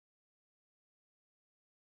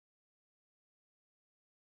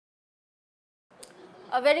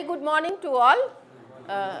A very good morning to all.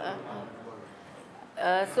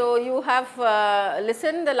 So you have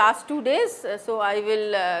listened the last 2 days, so I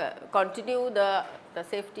will continue the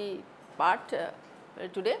safety part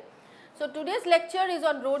today. So today's lecture is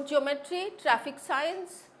on road geometry, traffic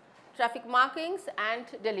signs, traffic markings and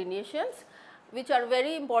delineations, which are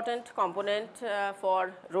very important component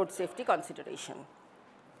for road safety consideration.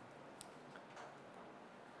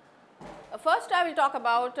 First I will talk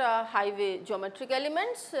about highway geometric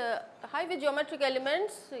elements. Highway geometric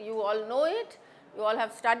elements, you all know it, you all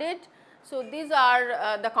have studied. So these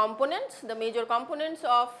are the components, the major components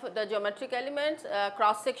of the geometric elements,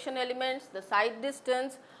 cross section elements, the side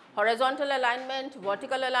distance, horizontal alignment,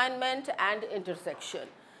 vertical alignment and intersection.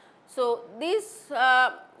 So these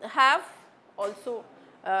have also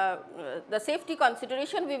the safety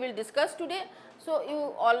consideration we will discuss today. So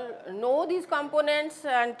you all know these components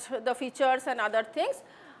and the features and other things.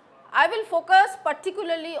 I will focus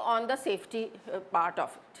particularly on the safety part of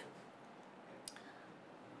it.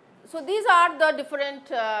 So these are the different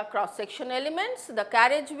cross section elements, the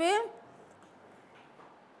carriageway,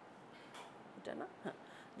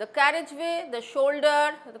 the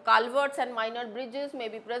shoulder, the culverts and minor bridges may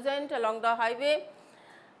be present along the highway.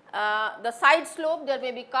 The side slope, there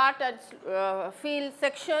may be cut and fill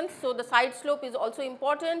sections, so the side slope is also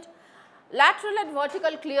important. Lateral and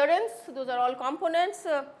vertical clearance, those are all components.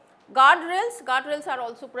 Guardrails are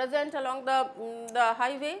also present along the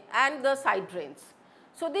highway, and the side drains.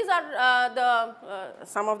 So these are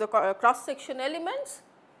some of the cross section elements.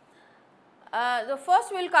 The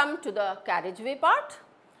first will come to the carriageway part.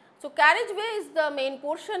 So carriageway is the main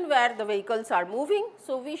portion where the vehicles are moving.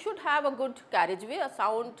 So we should have a good carriageway, a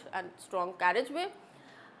sound and strong carriageway.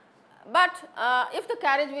 But if the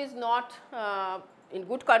carriageway is not in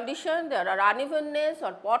good condition, there are unevenness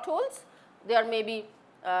or potholes, there may be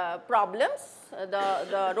problems,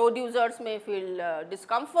 the road users may feel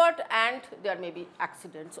discomfort and there may be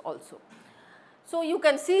accidents also. So you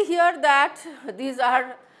can see here that these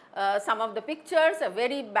are some of the pictures, a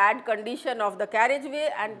very bad condition of the carriageway,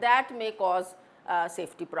 and that may cause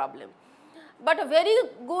safety problem. But a very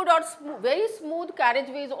good or very smooth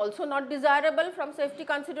carriageway is also not desirable from safety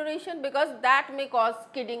consideration, because that may cause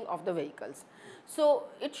skidding of the vehicles. So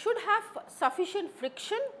it should have sufficient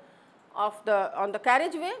friction of on the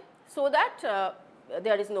carriageway, so that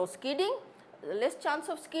there is no skidding, less chance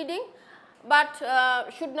of skidding, but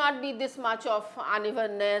should not be this much of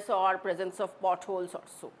unevenness or presence of potholes or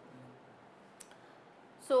so.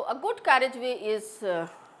 So a good carriageway is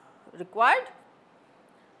required.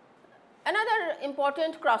 Another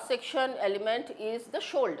important cross section element is the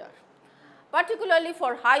shoulder. Particularly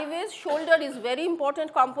for highways, shoulder is very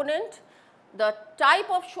important component. The type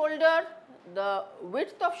of shoulder, the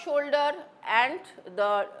width of shoulder and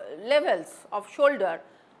the levels of shoulder,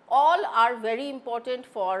 all are very important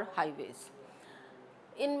for highways.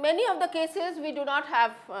 In many of the cases, we do not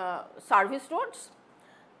have service roads.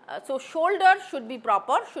 So shoulder should be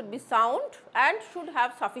proper, should be sound and should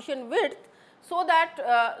have sufficient width, so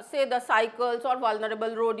that say the cycles or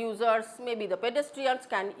vulnerable road users, maybe the pedestrians,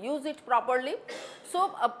 can use it properly.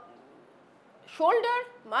 So a shoulder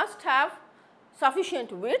must have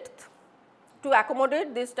sufficient width to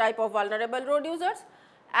accommodate this type of vulnerable road users,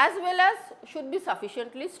 as well as should be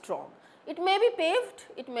sufficiently strong. It may be paved,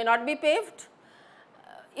 it may not be paved.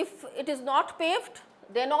 If it is not paved,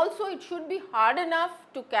 then also it should be hard enough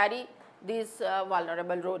to carry these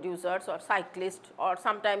vulnerable road users or cyclists, or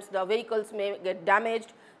sometimes the vehicles may get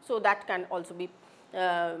damaged, so that can also be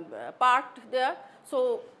parked there.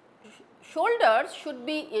 So shoulders should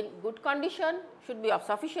be in good condition, should be of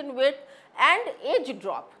sufficient width, and edge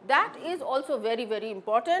drop, that is also very, very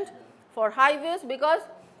important for highways, because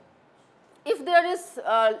if there is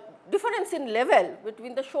difference in level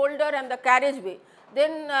between the shoulder and the carriageway,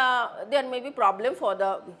 then there may be problem for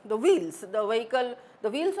the wheels, the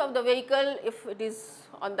wheels of the vehicle, if it is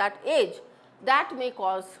on that edge, that may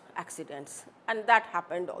cause accidents, and that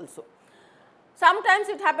happened also. Sometimes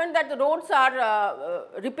it happened that the roads are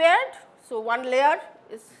repaired, so one layer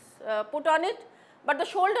is put on it, but the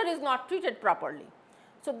shoulder is not treated properly.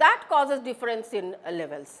 So that causes difference in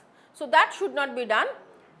levels. So that should not be done.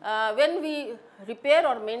 When we repair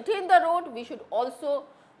or maintain the road, we should also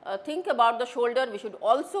think about the shoulder, we should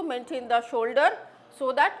also maintain the shoulder,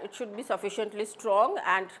 so that it should be sufficiently strong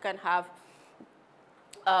and can have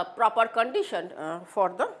proper condition for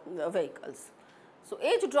the vehicles. So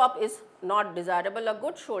edge drop is not desirable, a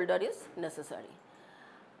good shoulder is necessary.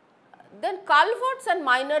 Then culverts and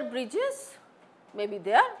minor bridges may be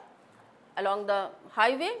there along the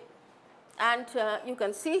highway, and you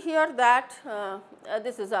can see here that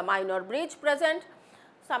this is a minor bridge present.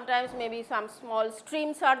 sometimes maybe some small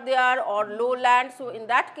streams are there or lowland. So, in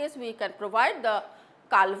that case we can provide the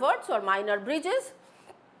culverts or minor bridges.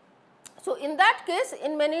 So, in that case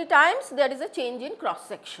in many times there is a change in cross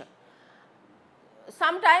section.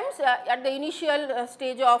 Sometimes at the initial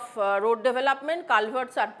stage of road development,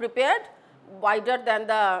 culverts are prepared wider than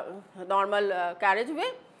the normal carriageway,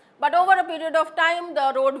 but over a period of time the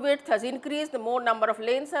road width has increased, the more number of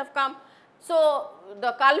lanes have come. So,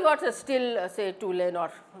 the culverts is still say 2 lane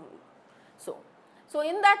or so. So,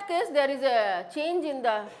 in that case there is a change in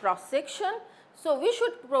the cross section. So, we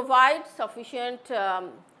should provide sufficient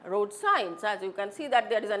road signs, as you can see that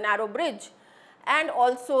there is a narrow bridge and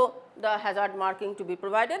also the hazard marking to be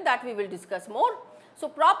provided, that we will discuss more. So,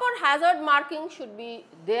 proper hazard marking should be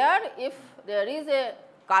there if there is a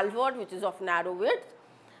culvert which is of narrow width,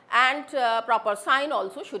 and proper sign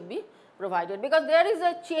also should be provided, because there is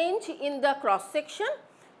a change in the cross section.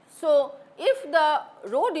 So, if the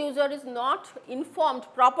road user is not informed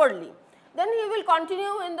properly, then he will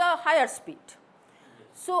continue in the higher speed.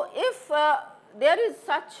 So, if there is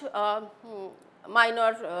such a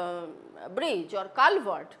minor bridge or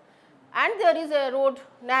culvert and there is a road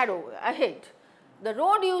narrow ahead, the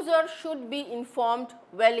road user should be informed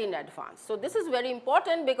well in advance. So, this is very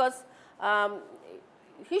important, because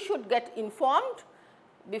he should get informed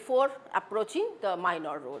before approaching the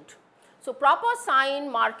minor road. So, proper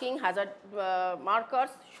sign marking hazard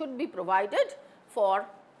markers should be provided for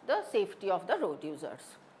the safety of the road users.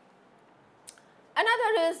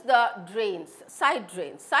 Another is the drains, side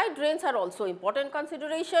drains. Side drains are also important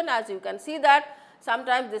consideration, as you can see that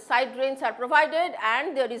sometimes the side drains are provided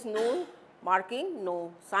and there is no marking,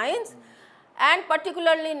 no signs, and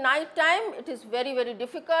particularly night time it is very, very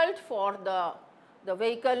difficult for the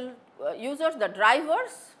vehicle users, the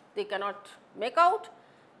drivers, they cannot make out.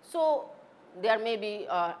 So, there may be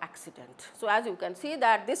accident. So, as you can see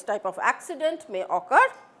that this type of accident may occur,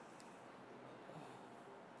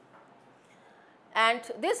 and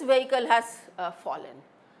this vehicle has fallen.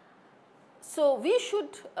 So, we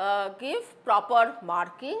should give proper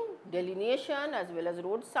marking, delineation as well as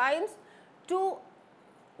road signs to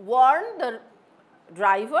warn the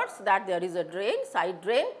drivers that there is a drain, side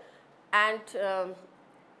drain, and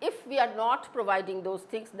if we are not providing those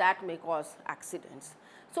things, that may cause accidents.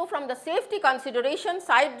 So, from the safety consideration,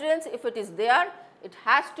 side drains, if it is there, it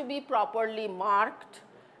has to be properly marked,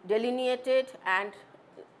 delineated, and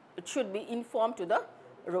it should be informed to the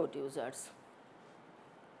road users.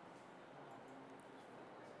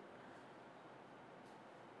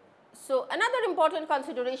 So, another important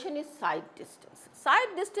consideration is side distance.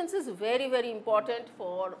 Side distance is very, very important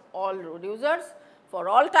for all road users. For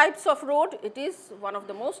all types of road, it is one of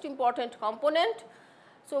the most important component.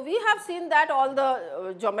 So, we have seen that all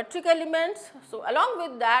the geometric elements. So, along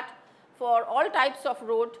with that, for all types of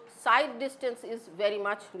road, side distance is very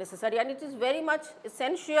much necessary, and it is very much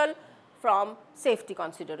essential from safety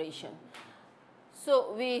consideration.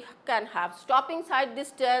 So, we can have stopping side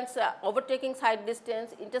distance, overtaking side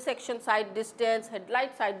distance, intersection side distance,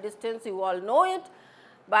 headlight side distance, you all know it,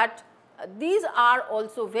 but these are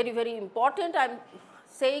also very, very important. I am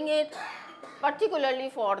saying it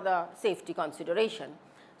particularly for the safety consideration.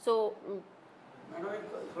 So,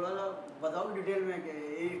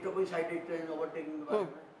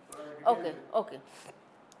 okay, okay.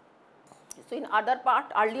 So, in other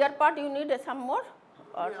part, earlier part you need some more?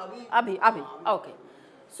 Or abhi, okay.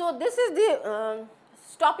 So, this is the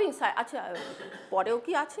stopping side. Acha, poreo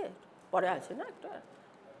ki ache? Pore ache na ekta?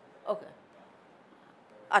 Okay.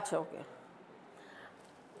 Acha, okay.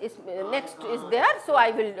 Next is there, so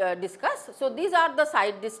I will discuss. So, these are the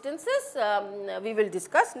side distances we will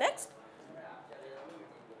discuss next.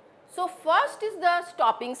 So, first is the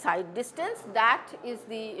stopping side distance, that is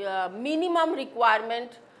the minimum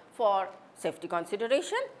requirement for safety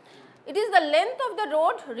consideration. It is the length of the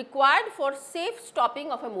road required for safe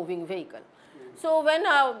stopping of a moving vehicle. So, when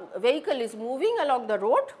a vehicle is moving along the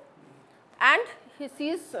road and he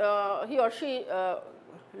sees, he or she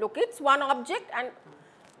locates one object and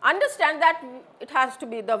understand that it has to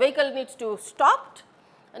be, the vehicle needs to be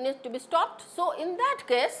stopped. So, in that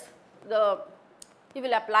case, he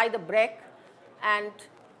will apply the brake and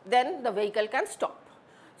then the vehicle can stop.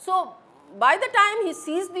 So, by the time he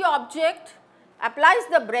sees the object, applies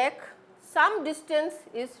the brake, some distance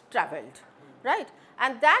is travelled, right,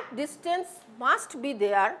 and that distance must be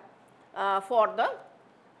there for the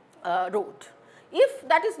road. If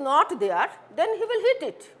that is not there, then he will hit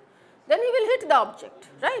it, then he will hit the object,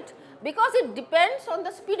 right, because it depends on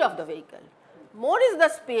the speed of the vehicle. More is the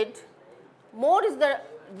speed, more is the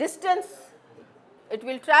distance it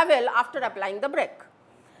will travel after applying the brake.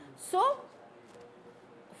 So,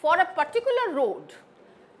 for a particular road,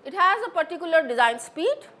 it has a particular design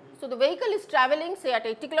speed. So, the vehicle is traveling say at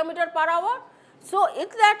 80 km/h. So, in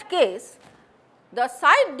that case, the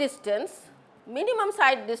side distance, minimum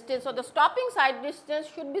side distance or the stopping side distance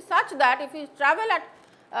should be such that if he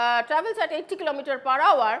travels at 80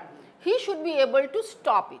 km/h, he should be able to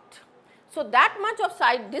stop it. So, that much of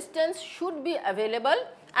side distance should be available,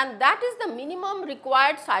 and that is the minimum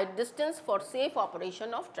required side distance for safe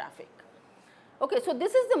operation of traffic. Okay, so,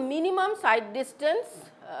 this is the minimum side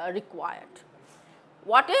distance required.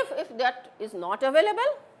 What if that is not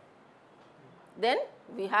available? Then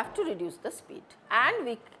we have to reduce the speed, and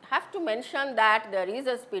we have to mention that there is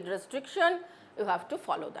a speed restriction, you have to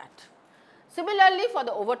follow that. Similarly, for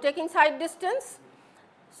the overtaking side distance,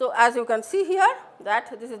 so as you can see here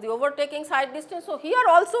that this is the overtaking side distance. So, here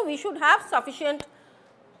also we should have sufficient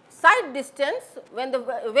side distance when the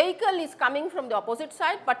vehicle is coming from the opposite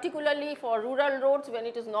side, particularly for rural roads when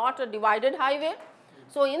it is not a divided highway.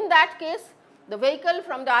 So, in that case the vehicle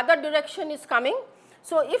from the other direction is coming.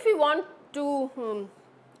 So, if we want to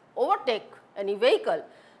overtake any vehicle,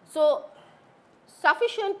 so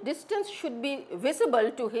sufficient distance should be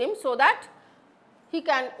visible to him so that he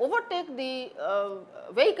can overtake the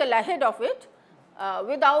vehicle ahead of it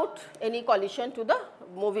without any collision to the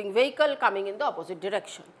moving vehicle coming in the opposite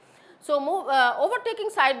direction. So, overtaking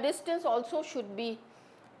side distance also should be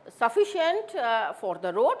sufficient for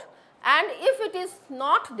the road, and if it is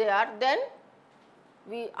not there, then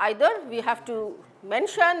we have to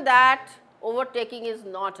mention that overtaking is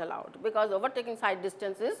not allowed, because overtaking side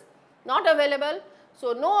distance is not available.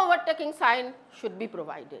 So, no overtaking sign should be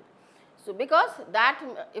provided. So, because that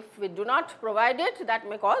if we do not provide it, that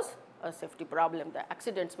may cause a safety problem, the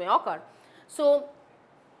accidents may occur. So,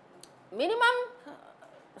 minimum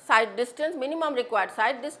side distance, minimum required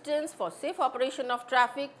side distance for safe operation of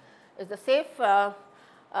traffic is the safe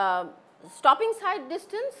stopping side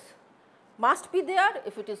distance must be there.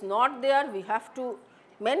 If it is not there, we have to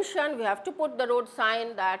mention, we have to put the road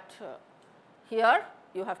sign that here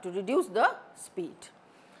you have to reduce the speed.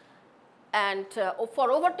 And for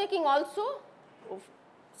overtaking also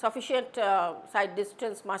sufficient side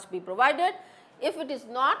distance must be provided. If it is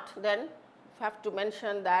not, then we have to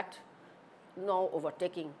mention that no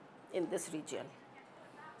overtaking in this region.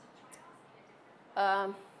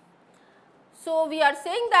 So, we are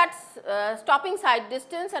saying that stopping side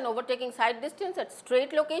distance and overtaking side distance at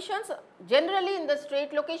straight locations, generally in the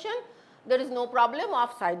straight location there is no problem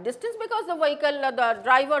of side distance, because the vehicle, the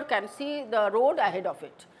driver can see the road ahead of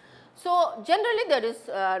it. So, generally there is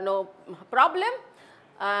no problem.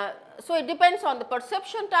 So, it depends on the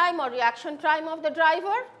perception time or reaction time of the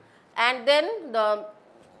driver, and then the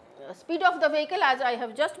speed of the vehicle, as I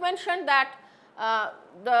have just mentioned, that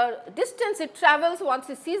the distance it travels once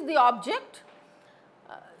it sees the object,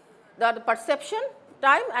 the perception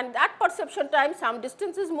time, and that perception time some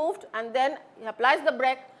distance is moved, and then he applies the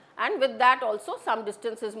brake, and with that also some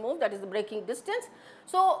distance is moved, that is the braking distance.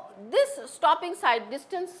 So, this stopping side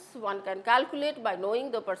distance one can calculate by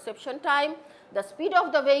knowing the perception time, the speed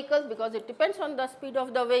of the vehicles, because it depends on the speed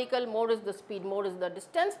of the vehicle, more is the speed, more is the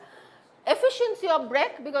distance, efficiency of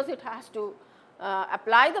brake, because it has to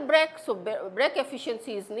apply the brake, so brake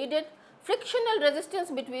efficiency is needed, frictional resistance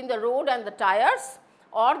between the road and the tires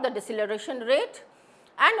or the deceleration rate,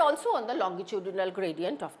 and also on the longitudinal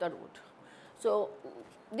gradient of the road. So,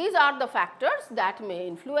 these are the factors that may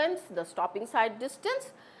influence the stopping side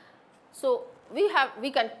distance. So, we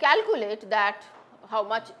can calculate that how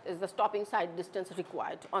much is the stopping side distance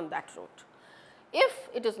required on that road. If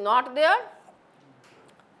it is not there,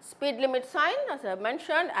 speed limit sign as I have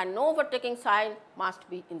mentioned and no overtaking sign must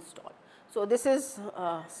be installed. So, this is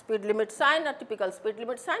speed limit sign, a typical speed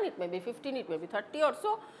limit sign, it may be 15, it may be 30 or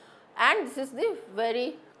so, and this is the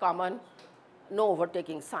very common no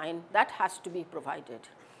overtaking sign that has to be provided.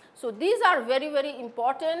 So, these are very, very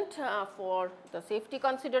important for the safety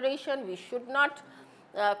consideration. We should not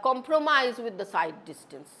compromise with the side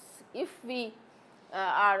distance. If we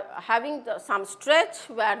are having some stretch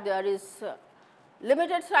where there is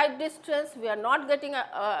limited side distance, we are not getting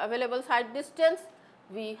available side distance,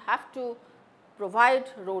 we have to provide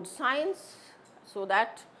road signs so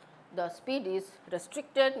that the speed is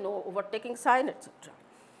restricted, no overtaking sign, etc.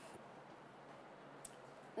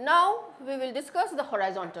 Now, we will discuss the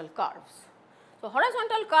horizontal curves. So,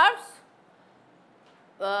 horizontal curves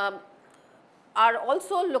are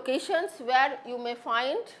also locations where you may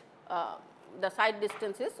find the side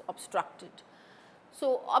distance is obstructed.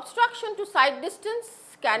 So, obstruction to side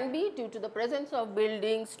distance can be due to the presence of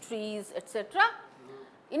buildings, trees, etc.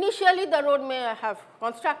 Initially, the road may have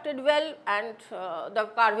constructed well and the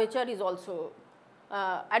curvature is also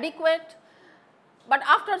adequate. But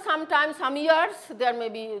after some time, some years, there may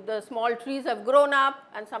be the small trees have grown up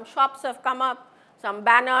and some shops have come up, some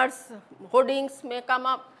banners, hoardings may come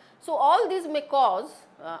up. So, all these may cause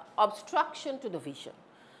obstruction to the vision.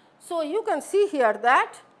 So, you can see here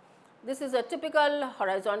that this is a typical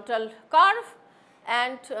horizontal curve,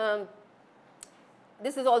 and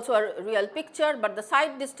this is also a real picture, but the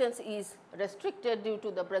sight distance is restricted due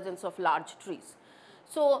to the presence of large trees.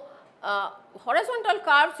 So, horizontal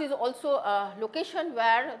curves is also a location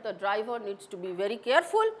where the driver needs to be very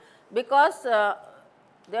careful, because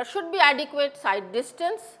there should be adequate sight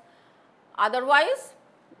distance, otherwise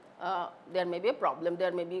there may be a problem,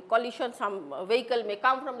 there may be collision, some vehicle may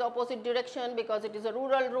come from the opposite direction because it is a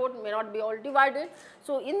rural road, may not be all divided.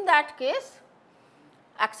 So, in that case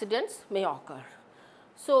accidents may occur.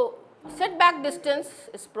 So, setback distance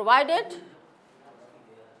is provided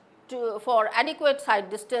for adequate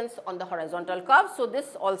sight distance on the horizontal curve. So,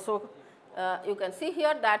 this also you can see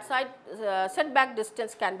here that setback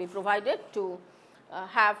distance can be provided to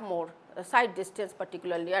have more sight distance,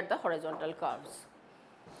 particularly at the horizontal curves.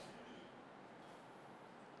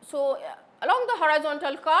 So, along the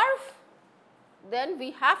horizontal curve, then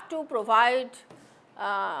we have to provide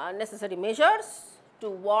necessary measures to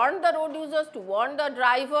warn the road users, to warn the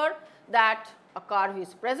driver that a curve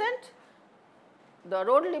is present.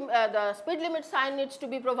 The speed limit sign needs to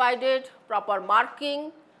be provided, proper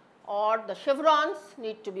marking or the chevrons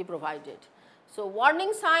need to be provided. So,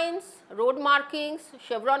 warning signs, road markings,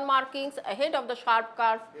 chevron markings ahead of the sharp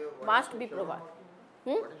curve must be provided.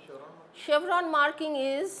 Chevron marking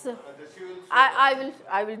is,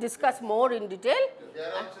 I will discuss more in detail.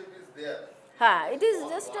 There also it is there. It is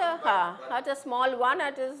just a small one,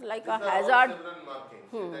 it is like a hazard.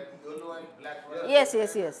 Yes.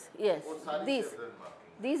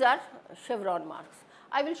 These are chevron marks.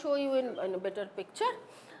 I will show you in a better picture.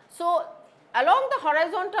 So, along the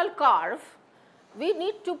horizontal curve, we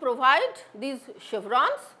need to provide these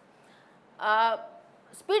chevrons.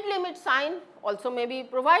 Speed limit sign also may be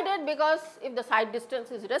provided, because if the sight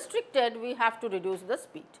distance is restricted, we have to reduce the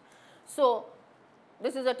speed. So,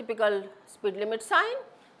 this is a typical speed limit sign.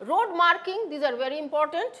 Road marking, these are very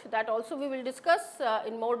important, that also we will discuss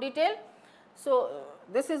in more detail. So,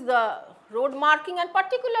 this is the road marking, and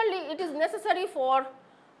particularly it is necessary for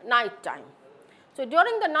night time. So,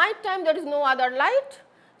 during the night time there is no other light.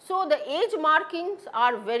 So, the edge markings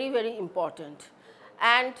are very, very important,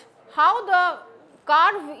 and how the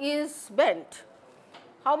curve is bent,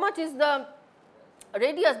 how much is the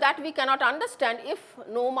radius, that we cannot understand if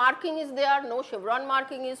no marking is there, no chevron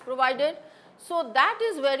marking is provided. So, that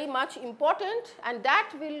is very much important, and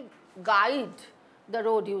that will guide the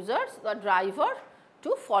road users, the driver,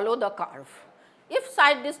 to follow the curve. If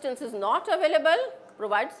sight distance is not available,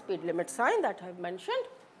 provide speed limit sign that I have mentioned.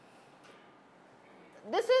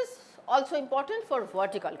 This is also important for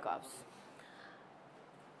vertical curves.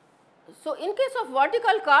 So, in case of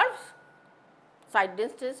vertical curves, sight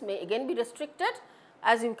distance may again be restricted,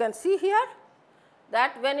 as you can see here,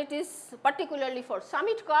 that when it is particularly for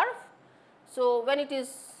summit curve. So, when it is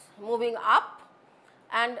moving up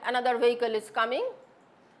and another vehicle is coming,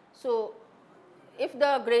 so if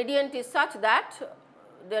the gradient is such that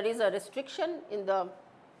there is a restriction in the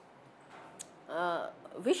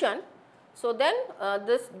vision, so then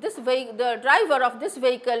the driver of this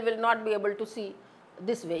vehicle will not be able to see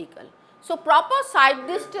this vehicle. So, proper sight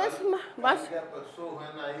distance must. So,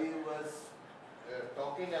 when I was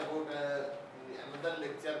talking about another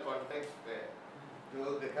lecture context पे जो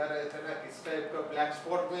दिखा रहे थे ना इस type का black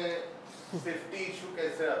spot में safety issue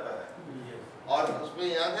कैसे आता है, और उसमें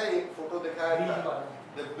याद है एक फोटो दिखाया था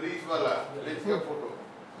द ब्रिज वाला, ब्रिज का फोटो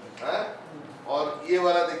है, और ये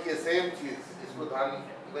वाला देखिए सेम चीज, इसको ध्यान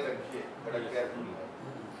में रखिए बड़ा केयरफुल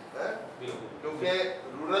है, क्योंकि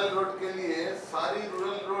रूरल रोड के लिए सारी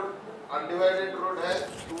रूरल रोड अनडिवाइडेड रोड है,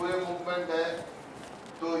 टू वे मूवमेंट है,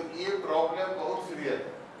 तो ये प्रॉब्लम बहुत सीरियस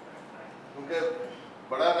है, क्योंकि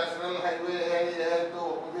बड़ा नेशनल हाईवे है ये है, तो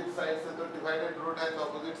अपोजिट साइड से तो डिवाइडेड रोड है, तो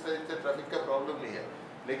अपोजिट साइड से ट्रैफिक का प्रॉब्लम नहीं है,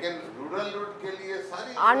 लेकिन रूरल रोड के लिए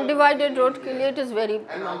सारी अनडिवाइडेड रोड के लिए इट इज वेरी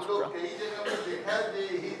मच हम लोग कई जगह पे देखा है ये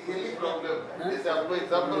रियली प्रॉब्लम है। जैसे आपको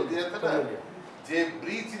एग्जांपल दिया था ना, जे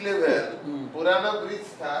ब्रिज लेवल पुराना ब्रिज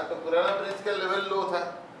था, तो पुराना ब्रिज का लेवल लो था,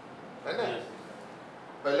 है ना,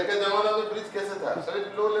 पहले का जमाना में ब्रिज कैसे था, सभी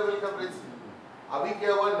लो लेवल का ब्रिज, अभी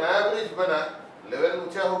क्या हुआ नया ब्रिज बना, लेवल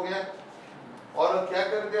ऊंचा हो गया, और क्या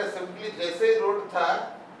कर दिया सिंपली जैसे रोड था,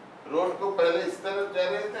 रोड को पहले इस तरफ जा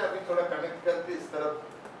रहे थे, अभी थोड़ा कनेक्ट करके इस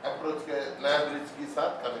तरफ अप्रोच के नया ब्रिज के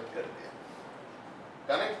साथ कनेक्ट कर दिया,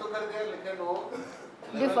 कनेक्ट तो कर दिया, लेकिन वो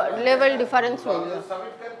लेवल डिफरेंस हो गया,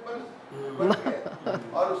 समिट का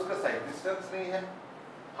और उसका साइड डिस्टेंस नहीं है,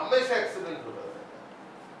 हमेशा एक्सीडेंट होता रहता है,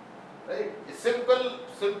 राइट? सिंपल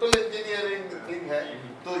इंजीनियरिंग थिंग है।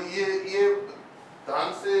 तो ये ध्यान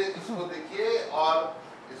से इसको देखिए और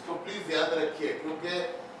इसको प्लीज याद रखिए, क्योंकि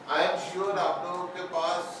आई एम श्योर आप लोगों के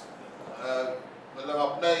पास मतलब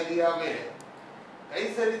अपना एरिया में कई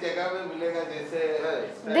सारी जगह में मिलेगा, जैसे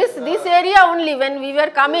this area only when we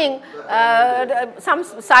were coming some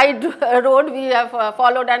side road we have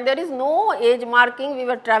followed, and there is no age marking. We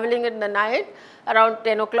were traveling in the night around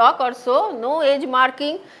 10 o'clock or so, no age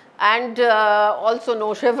marking, and also no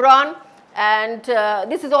chevron, and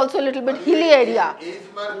this is also a little bit hilly area. As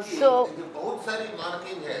marking So बहुत सारी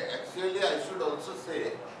marking है। Actually I should also say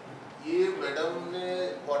ये madam ने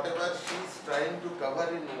whatever she is trying to cover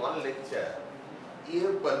in one lecture, ये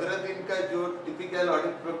 15 दिन का जो typical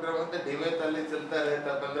audit programme होता है, धीमे ताले चलता रहता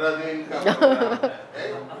 15 दिन का प्रोग्राम है,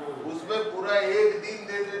 उसमें पूरा एक दिन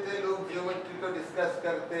दे देते लोग, जियोमेट्री को डिस्कस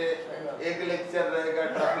करते, एक लेक्चर रहेगा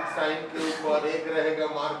ट्रैफिक साइन के ऊपर, एक रहेगा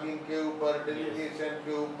मार्किंग के ऊपर, डेलिनेशन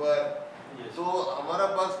के ऊपर। तो हमारा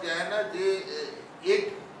पास क्या है ना, ये एक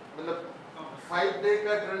मतलब 5 डे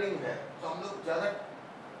का ट्रेनिंग है, तो हम लोग ज्यादा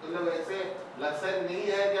मतलब ऐसे लक्ष्य नहीं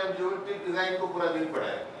है कि हम ज्योमेट्री डिजाइन को पूरा दिन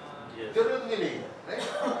पढ़ाएंगे, जरूरत भी नहीं है, राइट?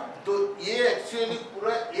 तो ये एक्चुअली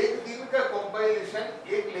पूरा एक दिन का कंपाइलेशन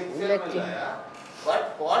एक लेक्चर में लाया, but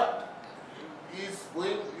what is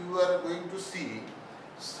going you are going to सी,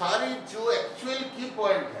 सारी जो एक्चुअल की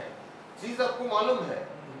पॉइंट है चीज आपको मालूम है,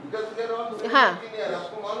 because we are all engineer,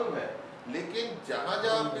 आपको मालूम है, लेकिन जहां पे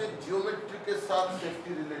जियोमेट्री के साथ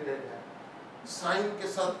सेफ्टी रिलेटेड है, साइन के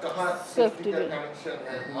साथ कहाँ सेफ्टी का कनेक्शन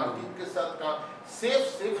है, मार्किंग के साथ कहाँ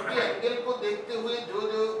सेफ्टी एंगल को देखते हुए जो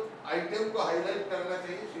जो आइटम को हाईलाइट करना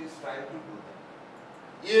चाहिए, she is trying to do that.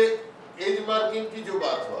 ये एज मार्किंग की जो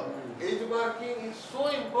बात हुआ, as marking is so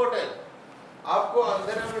important. आपको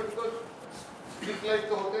अंधेरा में तो स्ट्रीट लाइट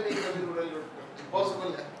तो होते नहीं कभी रूरल इम्पॉसिबल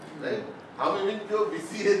है, राइट? हम इवन जो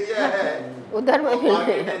बिजी एरिया है उधर में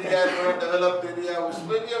मार्केट एरिया, थोड़ा डेवलप्ड एरिया,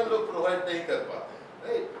 उसमें भी हम लोग प्रोवाइड नहीं कर पाते,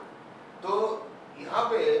 राइट? तो यहाँ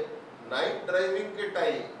पे नाइट ड्राइविंग के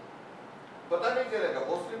टाइम पता नहीं चलेगा,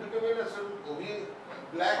 मोस्टली बिटवीन वो भी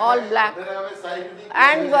black, all black, side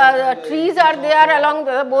and trees are there along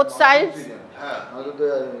both sides. हाँ, तो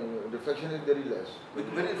रिफ्लेक्शन इज वेरी लेस,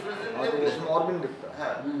 उसमें और भी नहीं दिखता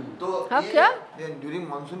है। तो हाँ क्या? ड्यूरिंग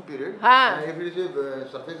मानसून पीरियड, हाँ, if it is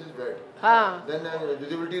surface is wait, हाँ, देन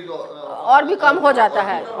विजिबिलिटी इज और भी कम हो जाता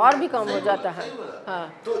है, और भी कम हो जाता है। हाँ,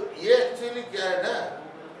 तो ये एक्चुअली क्या है ना,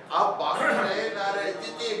 आप बात रहे ना रहे कि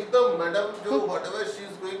एकदम मैडम जो whatever she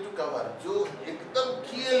is going to cover, जो एकदम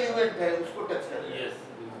की एलिमेंट है उसको टच करें।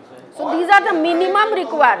 so these are the minimum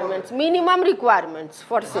requirements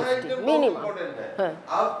for safety, minimum.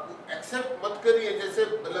 आप एक्सेप्ट मत करिए, जैसे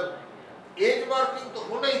मतलब एज मार्किंग तो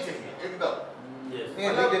होना ही चाहिए एकदम।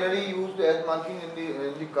 generally used edge marking in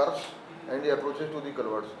the curves and the approaches to the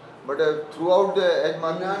culverts, but throughout the edge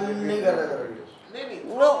marking नहीं कर रहा है।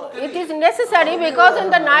 No, it is necessary because in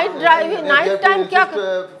the night driving, night time क्या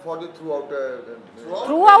for the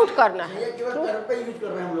throughout करना है।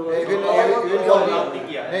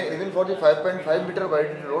 Even for the 5.5 meter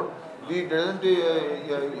wide road, we doesn't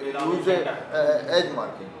use edge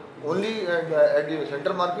marking, only at the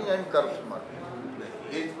center marking and curves marking.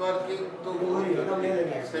 As marking तो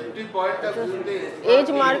safety point of view से as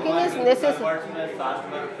marking is necessary.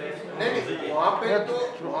 नहीं, वहाँ पे तो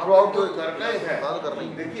throughout तो करना ही है।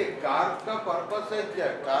 देखिए कार्व का पर्पस है क्या,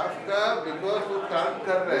 कार्व का बिकॉज वो कार्व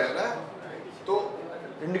कर रहे हैं ना, तो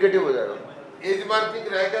इंडिकेटिव हो जाएगा। एज मार्किंग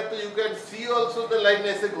रहेगा तो you can see also the line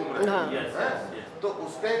ऐसे घूम रहा है, तो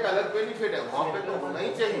उसका एक अलग बेनिफिट है, वहाँ पे तो होना ही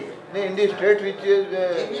चाहिए। नहीं, इन दी स्ट्रेट विच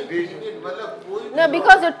मतलब कोई no,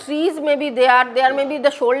 because the trees may be there may be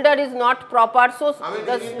the shoulder is not proper, so the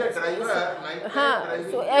driver,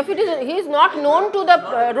 so if it is, he is not known to the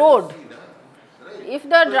road, if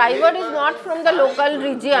the driver is not from the local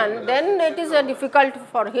region, then it is difficult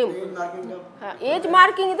for him. Age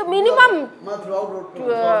marking is the minimum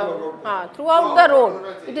throughout the road,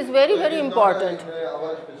 it is very very important.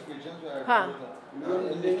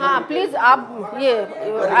 हाँ, please आप ये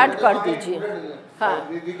add कर दीजिए। हाँ,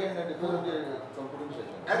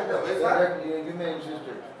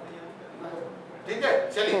 ठीक है,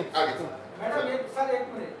 चलिए आगे। मैडम एक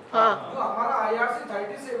मिनट, हाँ, जो हमारा IRC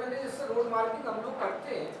 37 है जिससे रोड मार्किंग हम लोग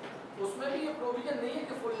करते हैं, उसमें भी ये प्रोविजन नहीं है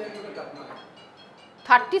कि फुल लेंथ में करना है।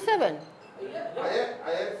 37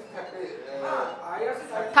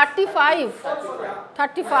 35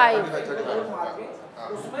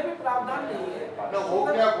 उसमें भी प्रावधान नहीं है ना, वो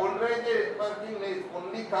क्या बोल रहे हैं कि पार्किंग नहीं,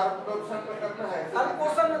 ओनली कार प्रोडक्शन में करना है, हर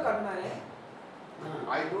पोर्शन में करना है।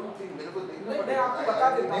 I don't think मेरे को देखना मैं पड़ेगा। आपको बता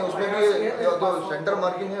देता नहीं हूँ। उसमें भी जो सेंटर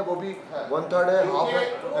मार्किंग है वो भी 1/3 है, हाफ है,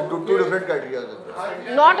 एंड टू डिफरेंट क्राइटेरिया है।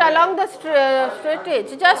 Not along the straight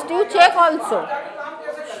edge, just you check also.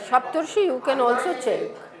 Saptarshi, you can also check.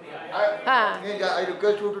 हाँ. I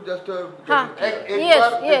request you to just हाँ.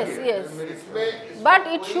 Yes. इसमें But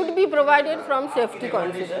it should be provided from safety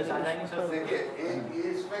consideration. देखिए ये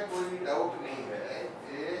इसमें कोई doubt नहीं है,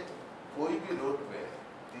 ये कोई भी रोड में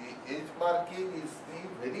as marking is the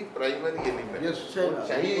very primary element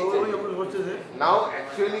चाहिए। नाउ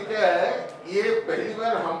एक्चुअली क्या है, ये पहली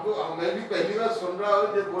बार हमको, मैं भी पहली बार सुन रहा हूँ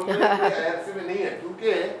जब बोल रहे हैं कि आईआरसी में नहीं है,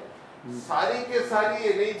 क्योंकि सारी के सारी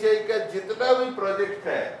एनएचआई का जितना भी प्रोजेक्ट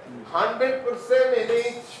है 100%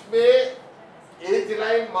 एनएच में एज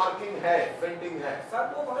लाइन मार्किंग है, पेंटिंग है।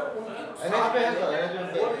 एनएच पे है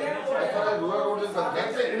सर, रूरल रोड में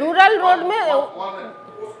रूरल रोड में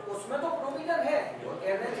उसमें तो प्रोविजन है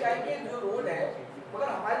एनएचआई के जो रोड है, मगर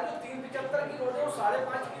हमारी जो 375 की रोड है और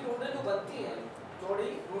 5.5 की रोड है जो बनती है चौड़ी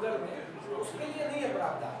रूरल में, उसके लिए नहीं है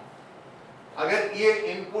प्रावधान। अगर ये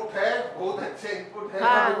इनपुट है, बहुत अच्छे इनपुट है,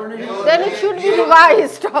 then it should be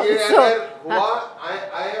revised also.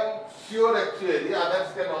 I am sure actually, others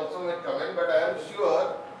can also make comment, but I am sure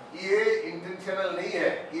ये intentional नहीं है,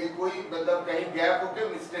 ये कोई मतलब कहीं गैप होके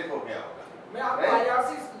मिस्टेक हो गया होगा। मैं आपको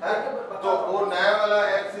आईआरसी तो वो नया वाला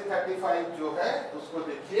IRC 35 जो है उसको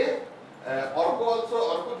देखिए, और को also,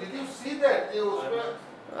 और को did you see that ये उसमें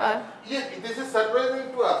ये this is surprising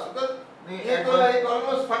to us because ये तो like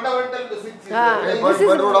almost fundamental basic चीज है।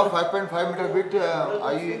 One road of 5.5 meter width,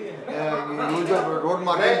 I use the road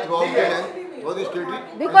marking throughout the length for the street.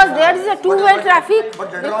 Because there is a two-way traffic.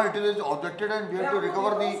 But later on it is objected and we have to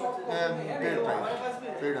recover the paid price.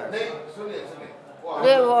 नहीं सुनिए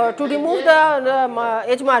To remove the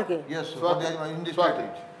edge marking. Yes, for the in the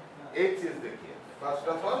street. एक चीज देखिए, first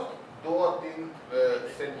of all 2 और 3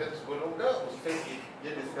 sentence बोलूंगा, उससे ये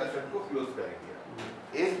discussion को क्लोज करेंगे।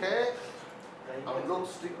 एक है, हम लोग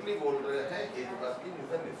स्ट्रिक्टली बोल रहे हैं as marking is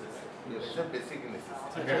a necessity, it's a basic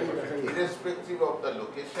necessity irrespective of the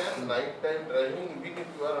location, night time driving, even if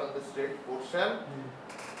you are on the straight portion,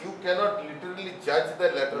 you cannot literally judge the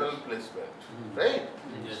lateral placement, right?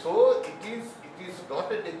 So it is not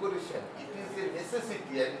a decoration, it is a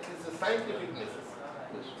necessity and it is a scientific necessity,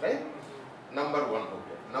 right? Number 1 हो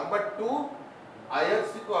गया। Number 2,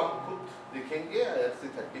 IRC को हम खुद देखेंगे, IRC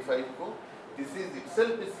 35 को, this is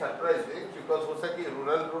itself is surprising because हो सके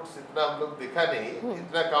rural roots इतना हम लोग देखा नहीं,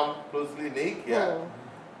 इतना काम क्लोजली नहीं किया,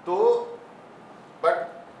 तो बट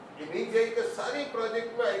इनिशियली के सारी प्रोजेक्ट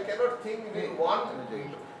में I can not think we want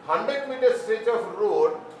 100 metre stretch of road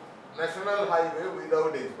national highway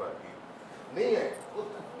without as marking नहीं है,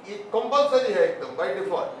 ये कंपल्सरी है एकदम बाय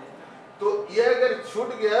डिफॉल्ट। तो ये अगर छूट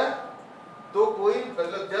गया तो कोई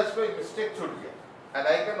मतलब जस्ट बाय मिस्टेक छूट गया। And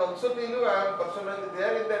I can also tell you, I am personally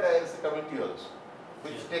there in that IRC committee also,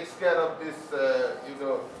 which takes care of this,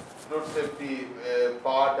 road safety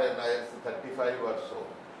part and IRC 35 or so.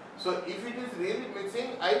 So if it is really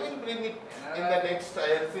missing, I will bring it in the next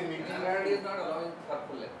IRC meeting. MPRRDA is not allowing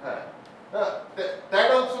carpool lane. That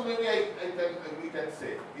also maybe we can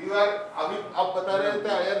say. You are अभी आप बता रहे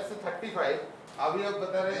थे IRC 35, अभी आप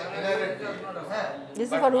बता रहे हैं inherent. This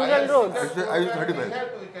is for rural roads. IRC 35.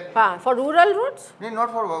 हाँ, for rural roads? नहीं, not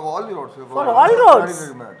for all the roads. For all roads?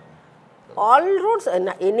 All roads,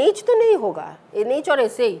 NH तो नहीं होगा, NH और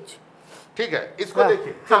SH. ठीक है, इसको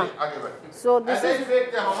देखिए, चलिए आगे बढ़ते हैं। So this is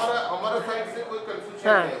हमारा साइड से कोई कंफ्यूजन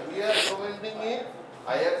नहीं है। We are recommending it,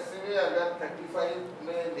 IRC में अगर 35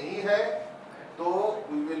 में नहीं है, तो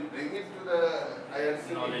we will bring it to the IRC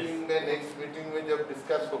meeting में, next meeting में जब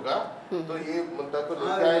डिस्कस होगा, तो ये मुद्दा को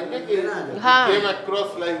लेकर आएंगे कि came across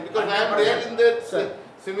like, because I am there in that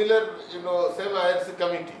similar, same IRC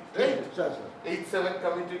committee, right? 87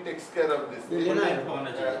 committee takes care of this.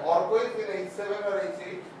 और कोई फिर 87 और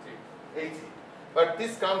 88, but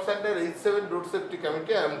this comes under 87 road safety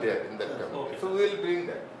committee. I am there in that committee, so we will bring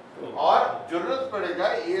that. और जरूरत पड़ेगा,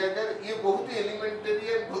 ये अगर ये बहुत ही एलिमेंटरी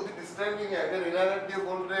है, बहुत ही डिस्टर्बिंग है, अगर इनहेरेंटली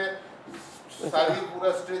बोल रहे सारी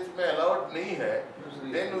पूरा स्ट्रेच में अलाउड नहीं है,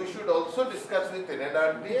 then we should also discuss with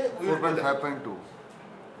NLRDA. 4.5.2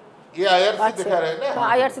 ये IRC दिखा रहे हैं ना?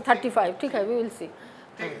 IRC 35, ठीक है, we will see.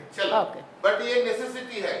 ठीक, चलो। Okay. बट ये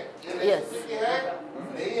नेसेसिटी है, ये नेसेसिटी है,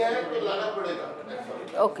 नहीं है तो लाना पड़ेगा।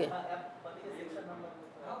 Okay.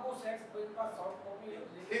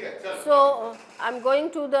 ठीक है, चलो। So I'm going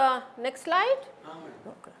to the next slide.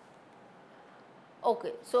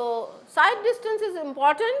 Okay. So side distance is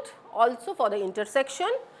important also for the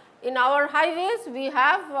intersection. In our highways, we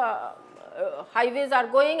have highways are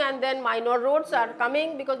going and then minor roads are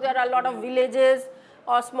coming because there are a lot of villages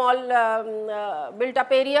or small built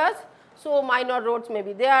up areas. So, minor roads may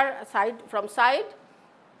be there from side,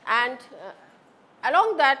 and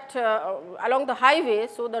along that along the highway.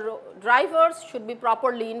 So, the drivers should be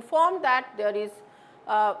properly informed that there is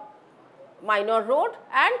a minor road,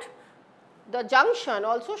 and the junction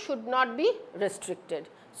also should not be restricted.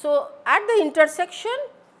 So, at the intersection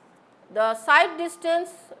the side distance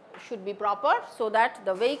should be proper, so that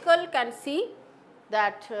the vehicle can see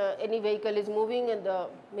that any vehicle is moving in the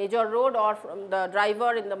major road, or from the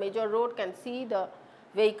driver in the major road can see the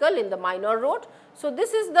vehicle in the minor road. So,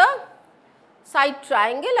 this is the side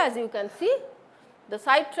triangle, as you can see, the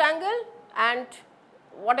side triangle, and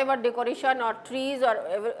whatever decoration or trees or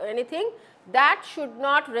anything, that should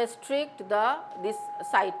not restrict this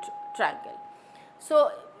side triangle.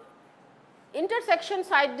 So, intersection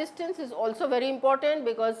side distance is also very important,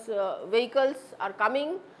 because vehicles are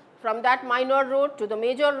coming from that minor road to the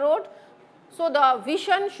major road. So, the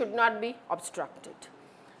vision should not be obstructed.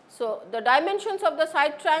 So, the dimensions of the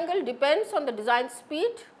side triangle depends on the design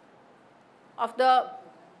speed of the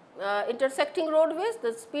intersecting roadways,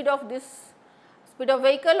 the speed of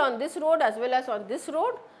vehicle on this road as well as on this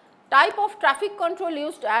road, type of traffic control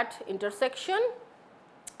used at intersection,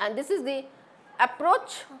 and this is the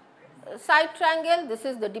approach side triangle, this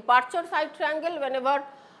is the departure side triangle. Whenever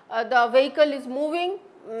the vehicle is moving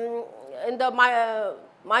in the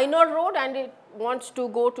minor road and it wants to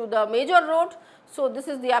go to the major road. So, this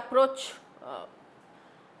is the approach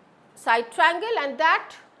side triangle, and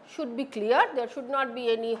that should be clear. There should not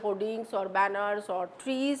be any hoardings or banners or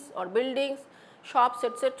trees or buildings, shops,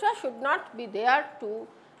 etc. should not be there to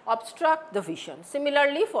obstruct the vision.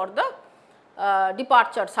 Similarly, for the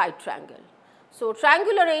departure side triangle. So,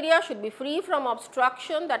 triangular area should be free from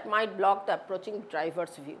obstruction that might block the approaching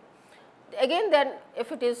driver's view. Again, then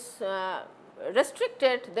if it is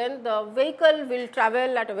restricted, then the vehicle will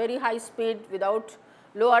travel at a very high speed without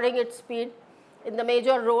lowering its speed in the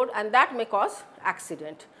major road, and that may cause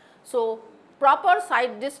accident. So, proper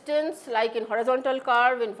side distance, like in horizontal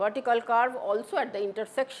curve, in vertical curve, also at the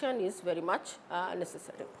intersection is very much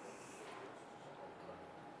necessary.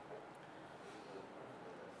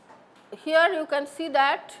 Here you can see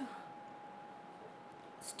that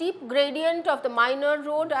steep gradient of the minor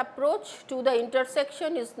road approach to the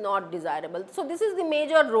intersection is not desirable. So, this is the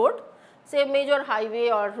major road, say major highway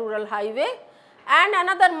or rural highway, and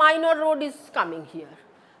another minor road is coming here,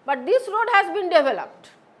 but this road has been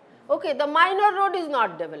developed. Okay, the minor road is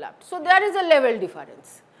not developed. So, there is a level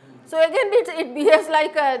difference. So, again it behaves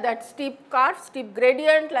like that steep curve, steep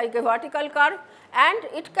gradient, like a vertical curve, and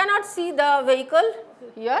it cannot see the vehicle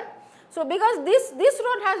here. So, because this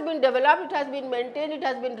road has been developed, it has been maintained, it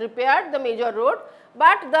has been repaired, the major road,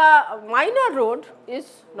 but the minor road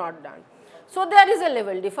is not done. So, there is a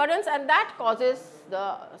level difference, and that causes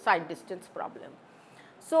the side distance problem.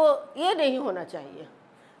 So, ये नहीं होना चाहिए,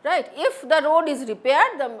 right? If the road is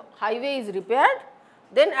repaired, the highway is repaired,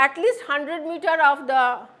 then at least 100 meter of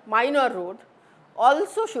the minor road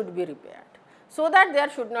also should be repaired, so that there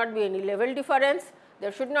should not be any level difference,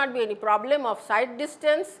 there should not be any problem of side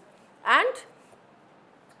distance, and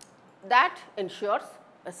that ensures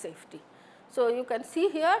a safety. So, you can see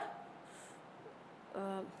here,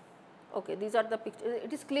 okay, these are the pictures,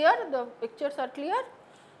 it is clear, the pictures are clear.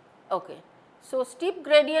 Okay. So, steep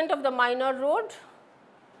gradient of the minor road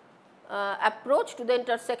approach to the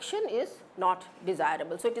intersection is not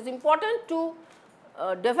desirable. So, it is important to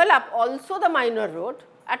develop also the minor road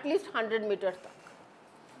at least 100 meters.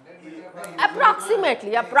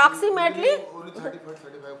 Approximately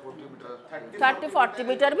 30-40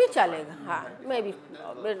 meter भी चलेगा, हाँ, maybe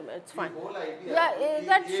it's fine. Yeah,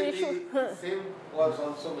 that issue. Same was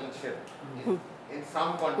also mentioned in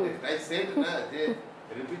some context. I said ना, जे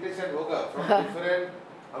repetition होगा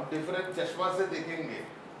हम different चश्मा से देखेंगे,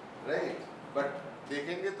 right? But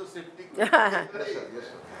देखेंगे तो safety.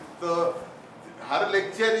 तो हर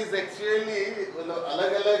lecture is actually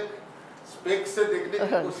अलग-अलग स्पेक से देखने की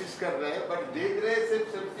कोशिश कर रहे हैं, बट देख रहे हैं सिर्फ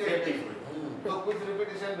सेफ्टी, तो कुछ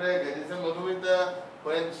रिपीटिशन रहेगा. जैसे Madhumita,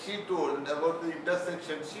 when she told about the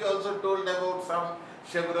intersection, she also told about some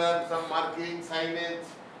chevron, some marking, signage.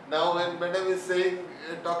 Now when madam is saying,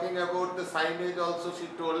 talking about the signage, also she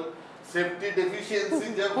told safety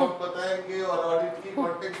deficiency. जब हम बताएंगे और audit की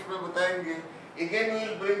context में बताएंगे, again we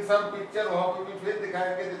will bring some picture, वहाँ पे भी फिर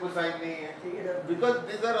दिखाएंगे देखो sign नहीं है, because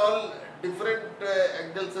these are all different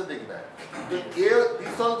angles से दिखना है.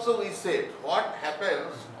 This also we said, what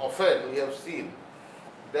happens often we have seen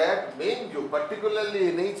that main जो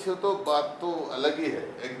particularly नहीं छो तो बात तो अलग ही है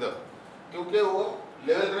एकदम, क्योंकि वो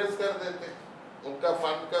level raise कर देते हैं, उनका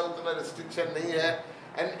fund का उतना restriction नहीं है,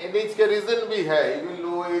 एंड एनएच का रीजन भी है, इवन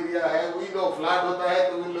लो एरिया है, वही लो फ्लड होता है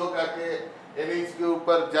तो भी लोग आके एनएच के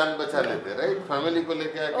ऊपर जान बचा लेते, राइट, फैमिली को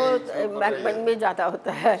लेके आके एम्बैंकमेंट में जाता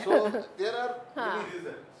होता है। So there are many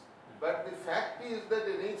reasons, but the fact is that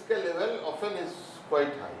NH का level often is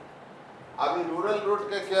quite high. अभी रूरल रोड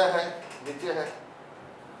का क्या है, नीचे है,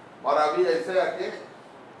 और अभी ऐसे आके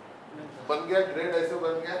बन गया, ग्रेड ऐसे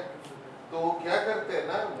बन गया, तो वो क्या करते हैं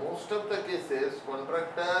ना, most of the cases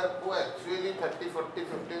contractor को एक्चुअली 30, 40,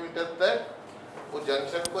 50 मीटर तक वो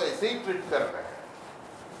जंक्शन को ऐसे ही ट्रीट कर रहे हैं,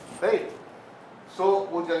 राइट। सो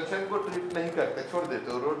वो जंक्शन को ट्रीट नहीं करते, छोड़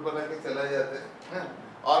देते, रोड बना के चला जाते हैं,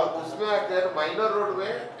 और उसमें आकर माइनर रोड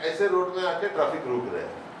में, ऐसे रोड में आके ट्रैफिक रोक रहे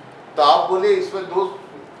हैं। तो आप बोले इसमें दो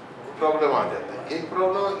प्रॉब्लम आ जाते हैं, एक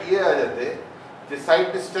प्रॉब्लम ये आ जाते हैं कि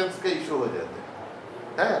साइड डिस्टेंस के इशू हो जाते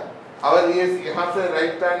हैं, और ये यहाँ से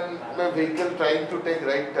राइट टर्न में vehicle trying to take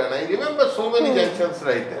right turn, I remember so many junctions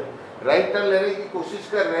right है, राइट टर्न लेने की कोशिश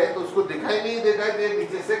कर रहे हैं तो उसको दिखाई नहीं देता है कि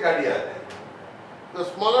नीचे से गाड़ी आ रही है, तो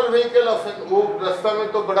स्मॉलर व्हीकल ऑफन वो रास्ता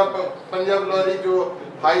में तो बड़ा पंजाब लॉरी जो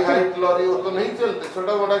हाई हाइट लॉरी वो तो नहीं चलते,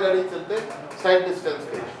 छोटा मोटा गाड़ी चलते, साइड डिस्टेंस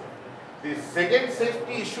का issue. The second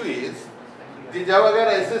safety issue is कि जब अगर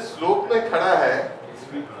ऐसे स्लोप में खड़ा है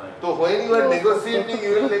तो when you are negotiating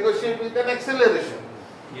you will negotiate with an acceleration.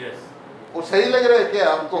 Yes, वो सही लग रहा है क्या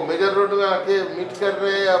आपको, मेजर रोड में आके मीट कर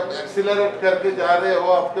रहे हैं, आप एक्सीलरेट करके जा रहे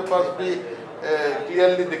हो, आपके पास भी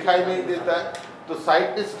क्लियरली दिखाई नहीं देता है, तो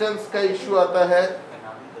साइड डिस्टेंस का इशू आता है,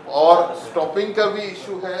 और स्टॉपिंग का भी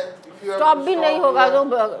इशू है। स्टॉप भी नहीं होगा तो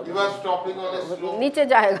you are stopping on a slope, नीचे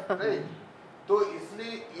जाएगा, तो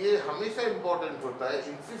इसलिए ये हमेशा इम्पोर्टेंट होता है,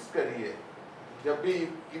 इंसिस्ट करिए जब भी,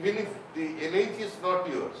 even if the NH is not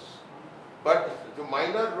yours, but जो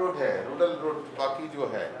माइनर रोड है, रूरल रोड बाकी जो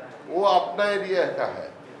है वो अपना एरिया का है,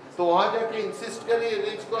 तो वहां जाके इंसिस्ट करिए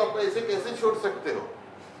एनएच को आप ऐसे कैसे छोड़ सकते हो,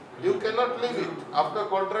 you can not leave it, आपका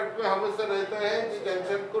कॉन्ट्रैक्ट में हमेशा रहता है कि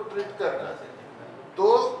जंक्शन को ट्रीट करना, तो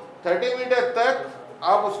 30 मीटर तक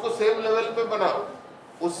आप उसको सेम लेवल पे बनाओ,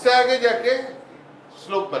 उससे आगे जाके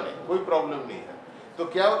स्लोप बने, कोई प्रॉब्लम नहीं है। तो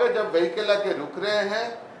क्या होगा जब व्हीकल आके रुक रहे हैं,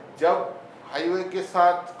 जब हाईवे के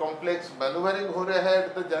साथ कॉम्प्लेक्स मैन्यूवरिंग हो रहा है एट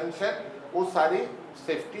द जंक्शन, वो सारी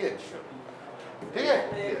सेफ्टी एक्शन, ठीक है।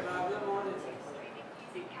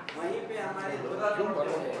 वहीं पे हमारे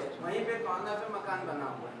वहीं पे कॉर्नर पे मकान बना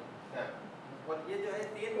हुआ है, और ये जो है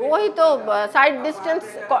 3 वही तो साइड डिस्टेंस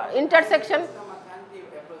इंटरसेक्शन,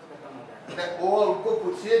 वो उनको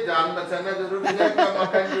पूछिए जान बचाना जरूरी है क्या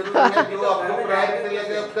मकान जरूरी है, जो आपको प्रायोरिटी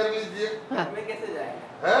लगे आप कर लीजिए। घर में कैसे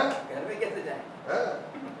जाएगा, हैं, घर में कैसे जाएगा,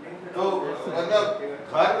 तो मतलब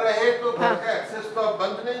घर रहे तो घर का एक्सेस तो आप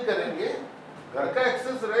बंद नहीं करेंगे, घर का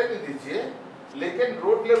एक्सेस रहने दीजिए, लेकिन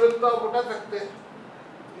रोड लेवल तो आप उठा सकते हैं।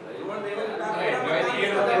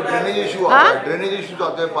 ड्रेनेज इशू आता है, ड्रेनेज इशू तो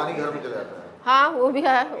आता है, पानी घर में चला जाता है, हाँ वो भी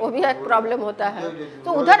है, वो भी एक प्रॉब्लम होता है,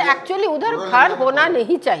 तो उधर एक्चुअली उधर घर होना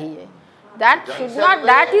नहीं चाहिए, that should not,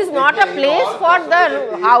 that is not a place for the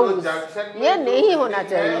house, ये नहीं होना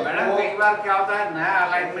चाहिए। मैडम कई बार क्या होता है, नया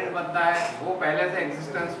अलाइनमेंट बनता है, वो पहले से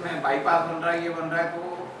एग्जिस्टेंस में बाईपास बन रहा है, ये बन रहा है, तो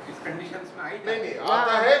इस कंडीशंस में आई नहीं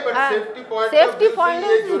आता है, but safety point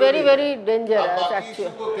is very very dangerous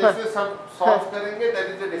actually. कैसे सब सॉल्व करेंगे, that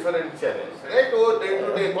is a different challenge, right. वो डे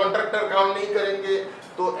टू डे कॉन्ट्रैक्टर काम नहीं करेंगे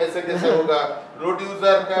तो ऐसे कैसे होगा, रोड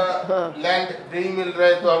यूजर का लैंड नहीं मिल रहा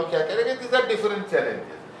है तो हम क्या करेंगे, this are different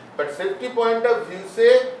challenges, but safety point of view से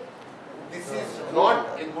this is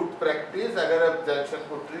not a good practice. अगर आप जंक्शन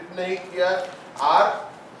को ट्रीट नहीं किया, और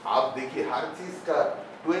आप देखिए हर चीज का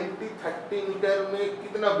 20-30 मीटर में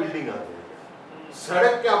कितना बिल्डिंग आती है,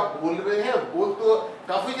 सड़क क्या आप बोल रहे हैं, बोल तो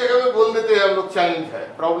काफी जगह में बोल देते हैं हम लोग, चैलेंज है,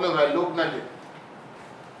 प्रॉब्लम है, लोग ना ले।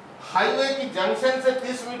 हाईवे की जंक्शन से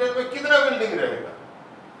 30 मीटर में कितना बिल्डिंग रहेगा,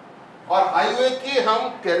 और हाईवे की हम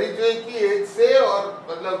कैरिजवे की एज से और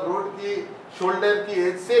मतलब रोड की शोल्डर की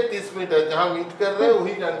एज से 30 मीटर जहां मीट कर रहे हैं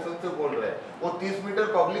वही जंक्शन से बोल रहे हैं, वो 30 मीटर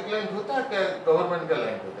पब्लिक लैंड होता है क्या गवर्नमेंट का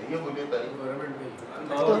लैंड होता है, ये बोलिए पहले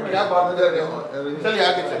तो क्या बात कर रहे हो, चलिए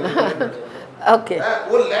आगे चलिए। ओके,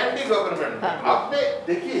 वो लैंड ही गवर्नमेंट, आपने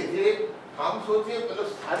देखिए ये हम सोचिए मतलब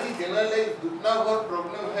सारी जनरलाइज जितना बहुत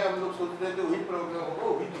प्रॉब्लम है हम लोग सोच रहे थे वही प्रॉब्लम होगा,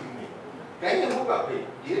 वही कहीं होगा,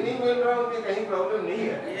 ये नहीं मिल रहा है कि कहीं प्रॉब्लम नहीं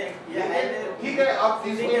है, ठीक है आप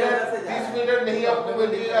 30 मीटर नहीं आपको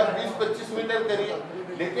मिलेगा, आप 20-25 मीटर करिए,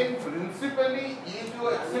 लेकिन प्रिंसिपली ये जो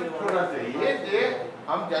एक्सेप्ट होना चाहिए कि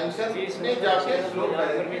हम जंक्शन में जाके स्लो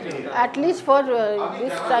करेंगे, at least for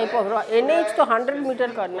this type of NH तो 100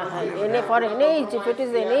 मीटर करना है, NA for NH, if it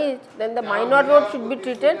is NH then the minor road should be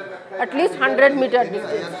treated at least 100 metre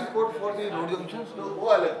distance. वो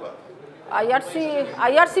अलग बात,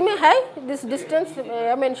 IRC में है this distance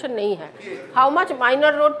mention नहीं है. How much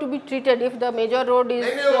minor road to be treated if the major road is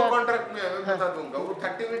नहीं वो contract में मैं बता दूंगा वो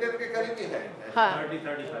 30 मीटर के करीब ही है. हाँ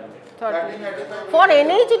 30-35 for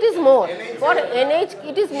NH it is more. For NH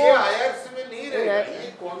it is more. ये IRC में नहीं रहेगा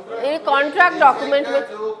ये contract document में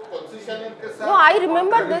जो कंसेशनर के साथ no I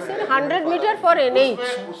remember this in 100 meter for NH.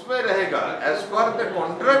 उसमें रहेगा as per the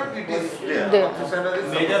contract it is there. Concessionaire is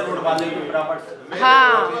major road वाले के बराबर.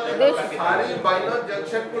 हाँ सारी माइनर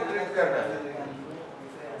जंक्शन को ट्रीट करना है.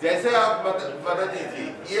 जैसे आप बता दीजिए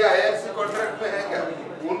ये IRC कॉन्ट्रैक्ट में है क्या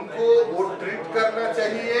उनको वो ट्रीट करना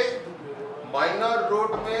चाहिए. माइनर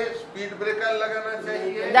रोड में स्पीड ब्रेकर लगाना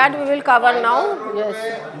चाहिए. that we will cover now. Yes.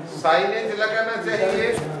 Signage लगाना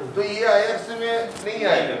चाहिए. तो ये IRC में नहीं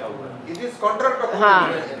आएगा. It is contract document. हाँ.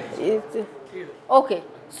 Okay.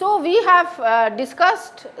 So we have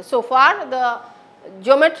discussed so far the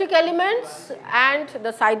geometric elements and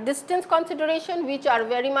the side distance consideration which are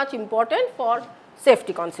very much important for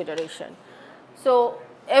safety consideration. So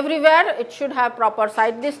everywhere it should have proper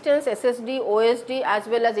side distance, SSD, OSD as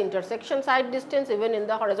well as intersection side distance even in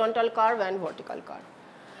the horizontal curve and vertical curve.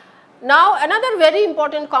 Now another very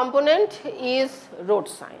important component is road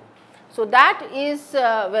sign. So that is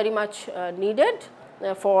very much needed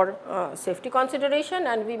for safety consideration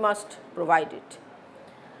and we must provide it.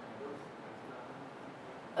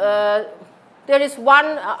 There is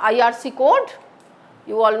one IRC code,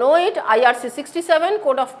 you all know it, IRC 67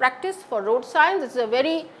 Code of Practice for Road Signs. It is a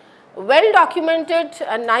very well documented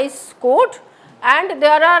and nice code and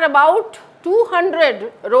there are about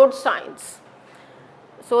 200 road signs.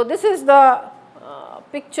 So this is the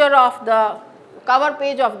picture of the cover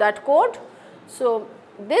page of that code. So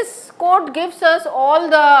this code gives us all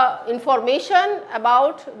the information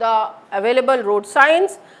about the available road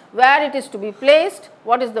signs, where it is to be placed,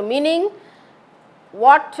 what is the meaning,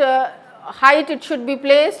 what height it should be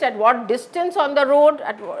placed, at what distance on the road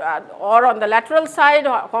or on the lateral side,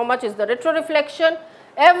 how much is the retroreflection.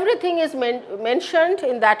 Everything is mentioned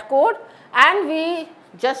in that code and we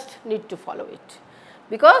just need to follow it,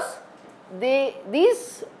 because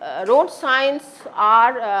these road signs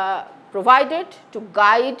are provided to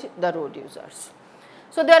guide the road users.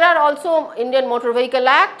 So there are also Indian Motor Vehicle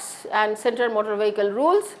Acts and Central Motor Vehicle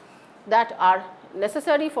Rules that are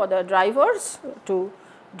necessary for the drivers to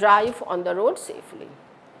drive on the road safely.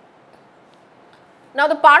 Now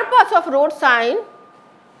the purpose of road sign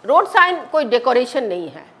कोई decoration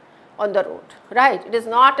नहीं है on the road, right? It is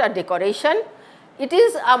not a decoration, it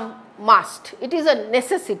is a must, it is a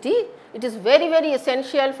necessity, it is very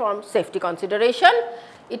essential from safety consideration.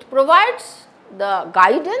 It provides the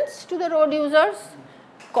guidance to the road users,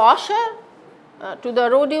 caution to the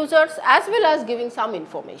road users as well as giving some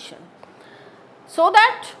information, so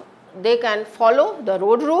that they can follow the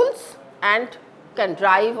road rules and can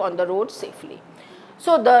drive on the road safely.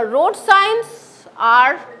 So the road signs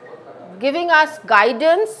are giving us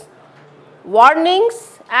guidance,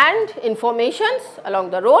 warnings and informations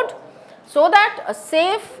along the road, so that a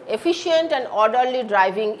safe, efficient and orderly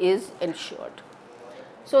driving is ensured.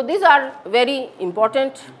 So these are very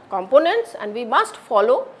important components and we must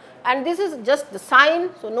follow, and this is just the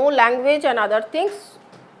sign, so no language and other things,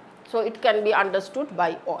 so it can be understood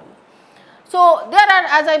by all. So there are,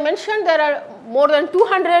 as I mentioned, there are more than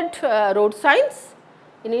 200 road signs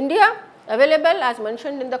in India available as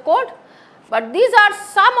mentioned in the code, but these are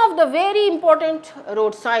some of the very important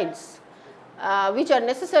road signs which are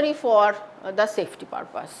necessary for the safety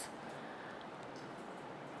purpose.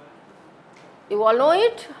 You all know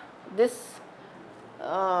it, this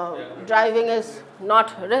driving is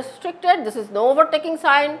not restricted, this is no overtaking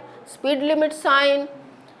sign, speed limit sign,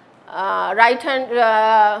 right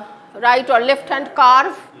or left hand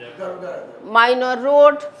curve, minor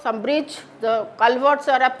road, some bridge, the culverts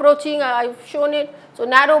are approaching, I have shown it. So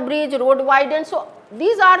narrow bridge, road widen. So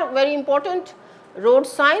these are very important road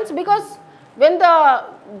signs, because when the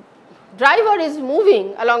driver is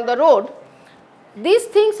moving along the road, these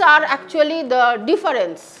things are actually the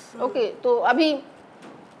difference. Okay, so abhi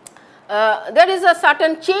there is a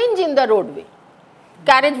certain change in the roadway,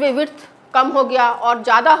 carriageway width kam ho gaya or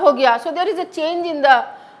zyada ho gaya, so there is a change in the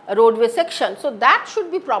roadway section. So that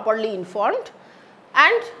should be properly informed,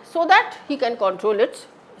 and so that he can control its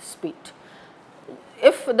speed.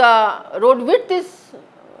 If the road width is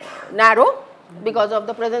narrow because of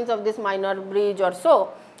the presence of this minor bridge or so,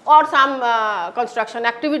 or some construction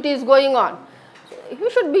activity is going on, you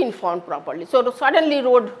should be informed properly. So suddenly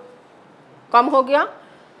road कम हो गया,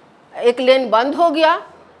 एक लेन बंद हो गया,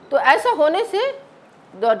 तो ऐसा होने से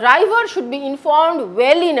the driver should be informed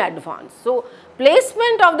well in advance. So,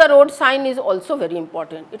 placement of the road sign is also very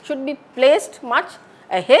important. It should be placed much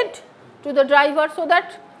ahead to the driver so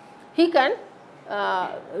that he can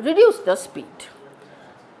reduce the speed.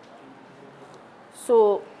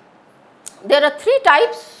 So, there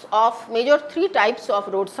are major three types of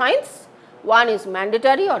road signs. One is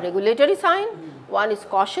mandatory or regulatory sign, one is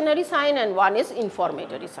cautionary sign, and one is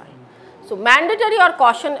informatory sign. So, mandatory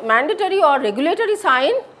or regulatory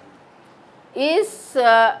sign is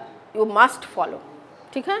you must follow.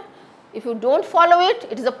 Okay? If you do not follow it,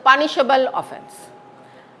 it is a punishable offence.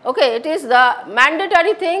 Okay, it is the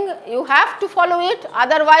mandatory thing, you have to follow it,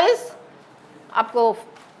 otherwise आपको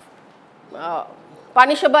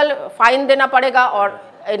punishable fine देना पड़ेगा or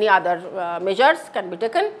any other measures can be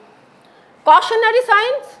taken. Cautionary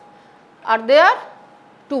signs are there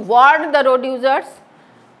to warn the road users,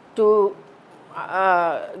 to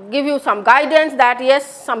give you some guidance that yes,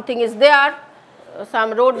 something is there,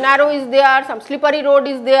 some road narrow is there, some slippery road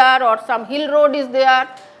is there, or some hill road is there.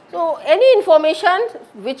 So, any information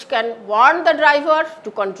which can warn the driver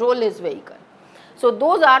to control his vehicle. So,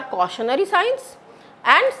 those are cautionary signs,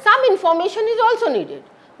 and some information is also needed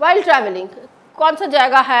while traveling. कौन सा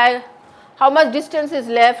जगह है, how much distance is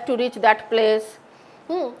left to reach that place,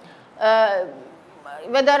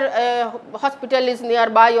 whether hospital is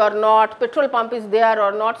nearby or not, petrol pump is there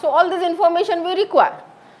or not. So, all this information we require.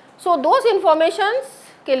 So, those informations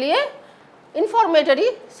के लिए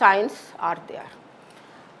informatory signs are there.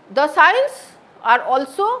 The signs are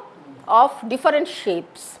also of different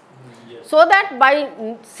shapes. So that by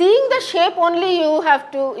seeing the shape only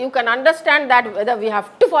you can understand that whether we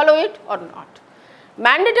have to follow it or not.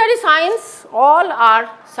 Mandatory signs all are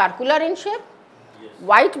circular in shape,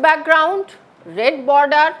 white background, red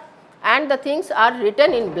border, and the things are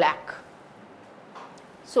written in black.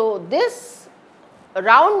 So this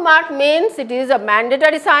round mark means it is a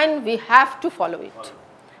mandatory sign, we have to follow it.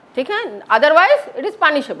 Okay? Otherwise it is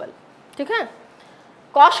punishable. Okay?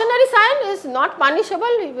 Cautionary sign is not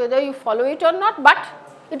punishable whether you follow it or not, but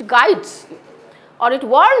it guides you or it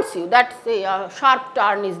warns you that say a sharp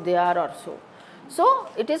turn is there or so. So,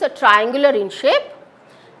 it is a triangular in shape,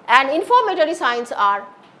 and informatory signs are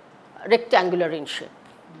rectangular in shape.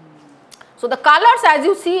 So, the colors as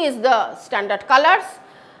you see is the standard colors.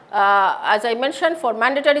 As I mentioned, for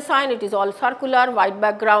mandatory sign it is all circular, white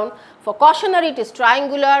background. For cautionary it is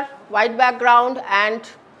triangular, white background and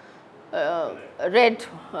red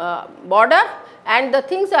border, and the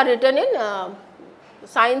things are written in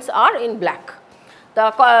signs are in black.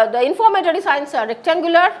 The informatory signs are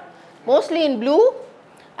rectangular, mostly in blue,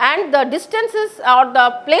 and the distances or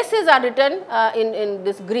the places are written in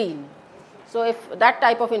this green. So, if that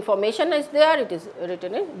type of information is there, it is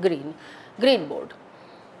written in green board.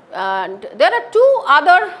 And there are two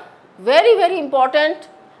other very important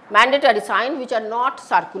mandatory signs which are not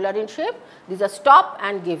circular in shape. These are stop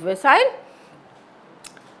and give way sign.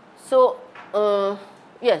 So,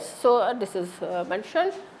 yes, so this is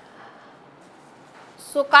mentioned.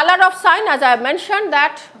 So, color of sign, as I have mentioned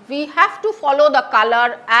that we have to follow the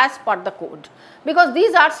color as per the code, because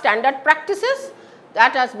these are standard practices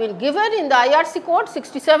that has been given in the IRC code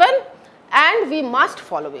 67 and we must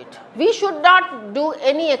follow it. We should not do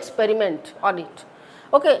any experiment on it.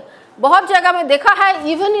 Okay. बहुत जगह में देखा है,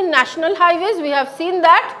 even in national highways we have seen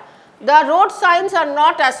that the road signs are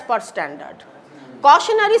not as per standard.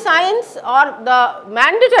 Cautionary signs or the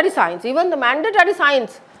mandatory signs, even the mandatory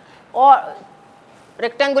signs or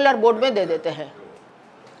rectangular board में दे देते हैं.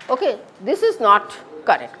 Okay, this is not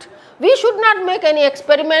correct. We should not make any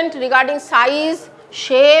experiment regarding size,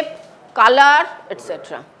 shape, color,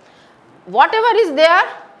 etc. Whatever is there,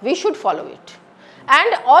 we should follow it.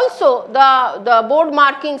 And also the board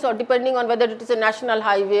markings, or depending on whether it is a national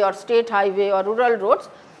highway or state highway or rural roads,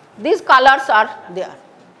 these colors are there.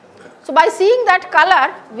 So, by seeing that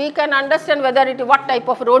color, we can understand whether what type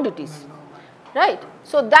of road it is, right.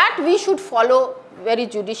 So, that we should follow very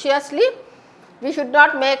judiciously. We should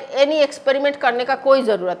not make any experiment करने का कोई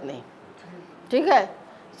ज़रूरत नहीं, ठीक है.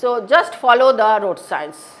 So, just follow the road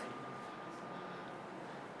signs.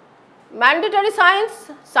 Mandatory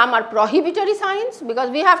signs, some are prohibitory signs because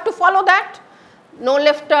we have to follow that. No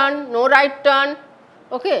left turn, no right turn,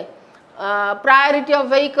 okay. Priority of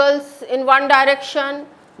vehicles in one direction,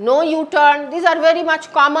 no U-turn. These are very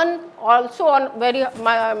much common also on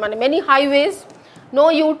many highways. No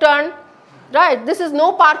U-turn, right. This is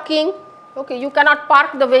no parking. Okay, you cannot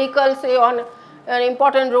park the vehicle say on an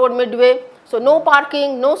important road midway. So, no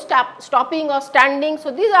parking, no stopping or standing.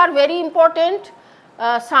 So, these are very important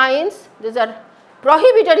signs. These are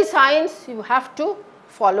prohibitory signs, you have to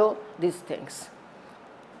follow these things.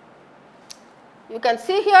 You can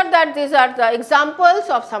see here that these are the examples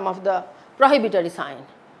of some of the prohibitory sign.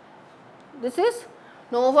 This is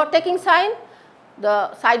no overtaking sign,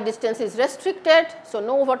 the side distance is restricted, so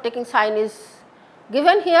no overtaking sign is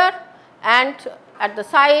given here, and at the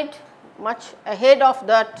side much ahead of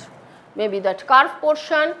that, maybe that curved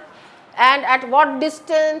portion, and at what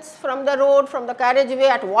distance from the road, from the carriageway,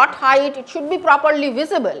 at what height, it should be properly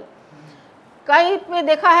visible. कहीं पे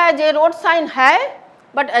देखा है जे road sign है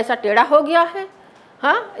but ऐसा टेढ़ा हो गया है,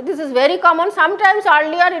 हाँ, this is very common. Sometimes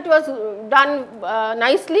earlier it was done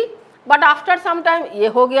nicely, but after some time ये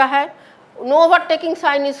हो गया है. No overtaking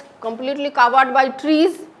sign is completely covered by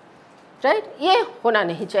trees, right? ये होना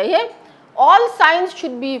नहीं चाहिए. All signs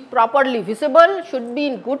should be properly visible, should be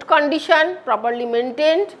in good condition, properly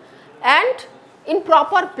maintained, and in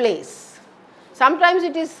proper place. Sometimes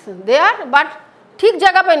it is there, but ठीक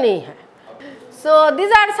जगह पे नहीं है. So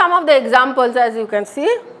these are some of the examples, as you can see.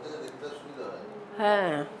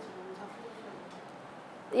 हाँ,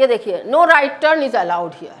 ये देखिए, no right turn is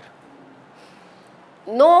allowed here,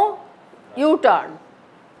 no U-turn,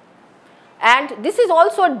 and this is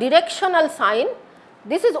also a directional sign.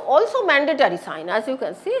 This is also mandatory sign, as you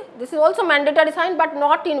can see. This is also mandatory sign, but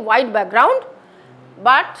not in white background,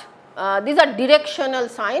 but these are directional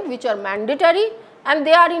sign which are mandatory, and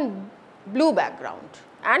they are in blue background,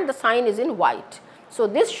 and the sign is in white. So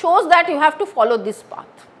this shows that you have to follow this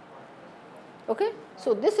path. Okay.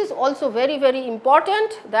 So this is also very, very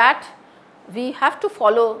important that we have to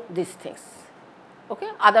follow these things. Okay.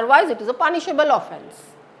 Otherwise it is a punishable offence.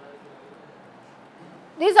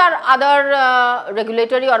 These are other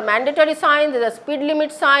regulatory or mandatory signs. There is a speed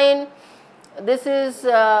limit sign. This is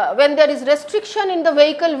when there is restriction in the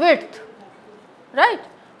vehicle width, right.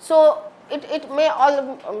 So it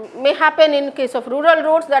may happen in case of rural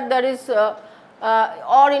roads that there is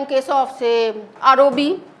or in case of say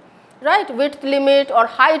ROB, right, width limit or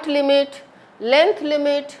height limit, length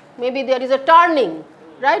limit, maybe there is a turning,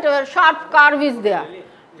 right, or a sharp curve is there,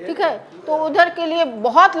 ठीक है, तो उधर के लिए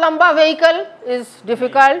बहुत लंबा vehicle is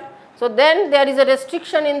difficult, so then there is a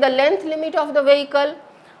restriction in the length limit of the vehicle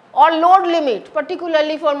or load limit,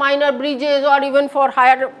 particularly for minor bridges or even for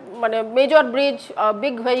higher major bridge,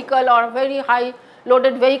 big vehicle or very high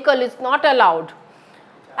loaded vehicle is not allowed.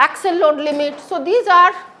 Axle load limit. So these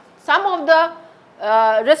are some of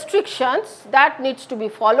the restrictions that needs to be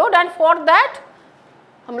followed, and for that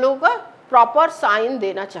हम लोगों का proper sign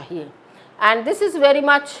देना चाहिए, and this is very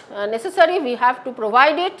much necessary. We have to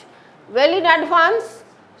provide it well in advance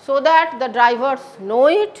so that the drivers know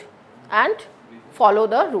it and follow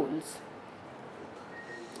the rules.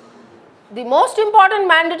 The most important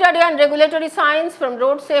mandatory and regulatory signs from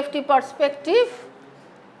road safety perspective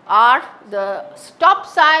are the stop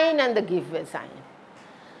sign and the give way sign.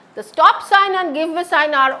 The stop sign and give way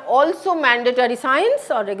sign are also mandatory signs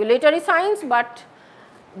or regulatory signs, but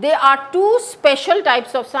they are two special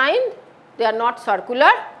types of sign. They are not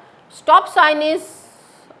circular. Stop sign is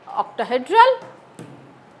octahedral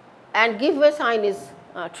and give way sign is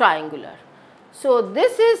triangular. So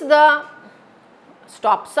this is the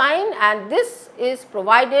stop sign, and this is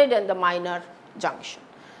provided in the minor junction.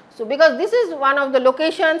 So because this is one of the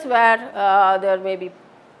locations where there may be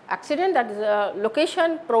accident, that is a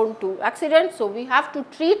location prone to accident, so we have to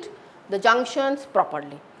treat the junctions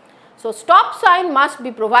properly. So stop sign must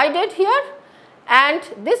be provided here, and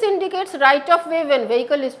this indicates right of way when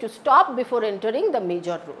vehicle is to stop before entering the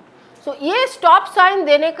major road. So ये stop sign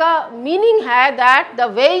देने का meaning है that the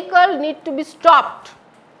vehicle need to be stopped,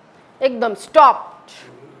 एकदम stopped,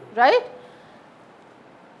 right?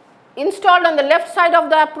 Installed on the left side of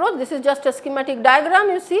the approach. This is just a schematic diagram,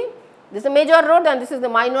 you see. This is a major road and this is the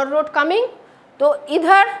minor road coming. तो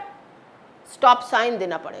इधर stop sign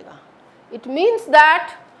देना पड़ेगा. It means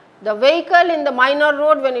that the vehicle in the minor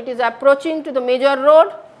road, when it is approaching to the major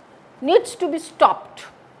road, needs to be stopped.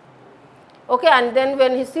 Okay, and then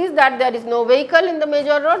when he sees that there is no vehicle in the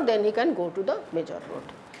major road, then he can go to the major road.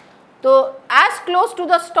 So as close to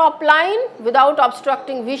the stop line without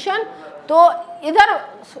obstructing vision, तो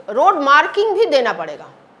इधर road marking भी देना पड़ेगा,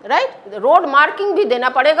 right? The road marking भी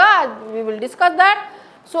देना पड़ेगा, we will discuss that.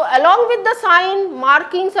 So along with the sign,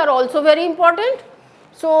 markings are also very important.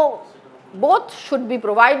 So both should be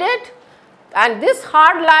provided, and this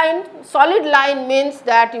hard line, solid line means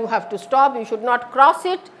that you have to stop, you should not cross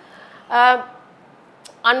it.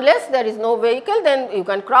 Unless there is no vehicle, then you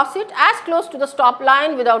can cross it as close to the stop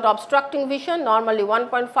line without obstructing vision, normally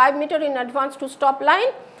 1.5 meter in advance to stop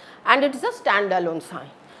line, and it is a standalone sign.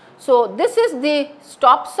 So this is the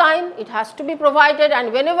stop sign, it has to be provided,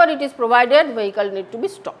 and whenever it is provided, vehicle need to be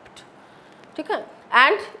stopped. Okay.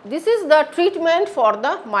 and this is the treatment for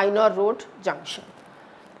the minor road junction.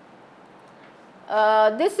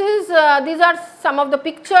 These are some of the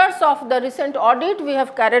pictures of the recent audit we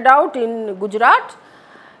have carried out in Gujarat.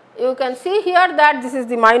 You can see here that this is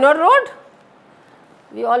the minor road.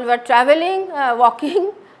 We all were traveling,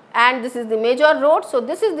 walking, and this is the major road. So,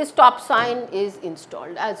 this is the stop sign is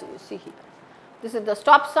installed, as you see here. This is the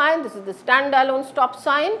stop sign, this is the standalone stop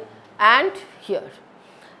sign, and here.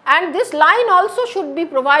 And this line also should be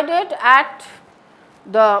provided at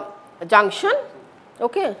the junction,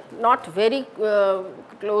 okay, not very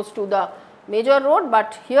close to the major road,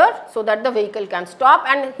 but here, so that the vehicle can stop,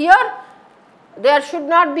 and here there should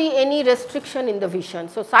not be any restriction in the vision.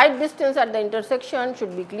 So, sight distance at the intersection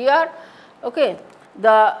should be clear, okay.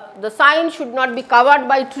 The sign should not be covered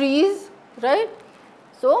by trees, right.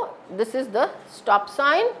 So, this is the stop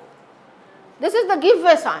sign, this is the give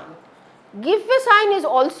way sign. Give way sign is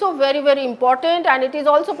also very important, and it is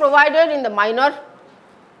also provided in the minor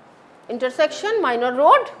intersection, minor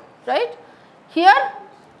road, right. Here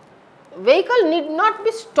vehicle need not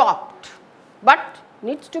be stopped, but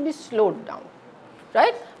needs to be slowed down,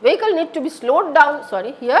 right. Vehicle need to be slowed down,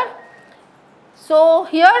 sorry, here. So,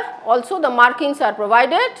 here also the markings are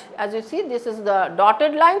provided, as you see this is the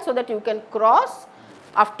dotted line, so that you can cross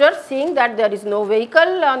after seeing that there is no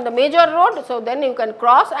vehicle on the major road. So, then you can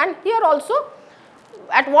cross, and here also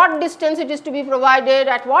at what distance it is to be provided,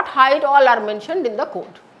 at what height, all are mentioned in the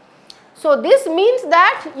code. So, this means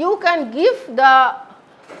that you can give the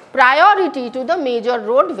priority to the major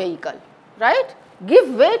road vehicle, right.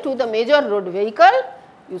 Give way to the major road vehicle,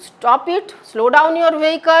 you stop it, slow down your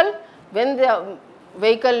vehicle. When the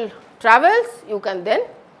vehicle travels, you can then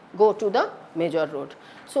go to the major road.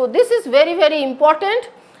 So, this is very important.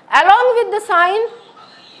 Along with the sign,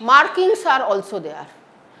 markings are also there.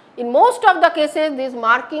 In most of the cases, these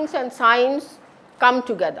markings and signs come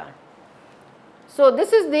together. So,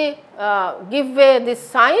 this is the give way, this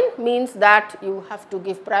sign means that you have to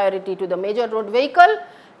give priority to the major road vehicle,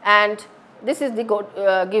 and this is the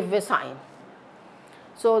give way sign.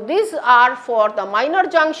 So, these are for the minor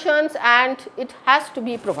junctions, and it has to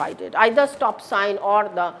be provided, either stop sign or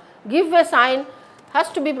the give way sign has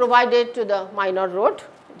to be provided to the minor road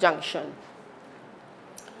junction.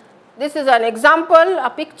 This is an example, a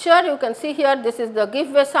picture you can see here. This is the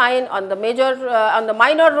give way sign on the major on the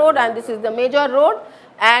minor road, and this is the major road,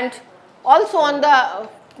 and also on the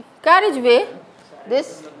carriageway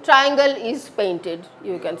this triangle is painted,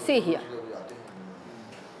 you can see here.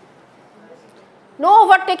 No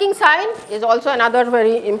overtaking sign is also another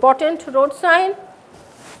very important road sign.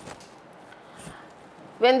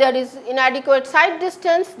 When there is inadequate sight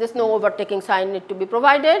distance, this no overtaking sign need to be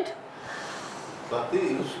provided. Swati,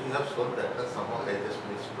 you have shown that somehow I just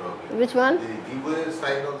missed probably. Which one? The giveaway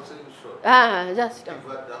sign also you showed. Just Give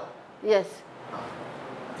her down. yes.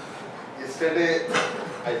 Yesterday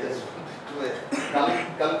I just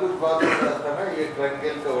कल कुछ बात हो रहा था ना ये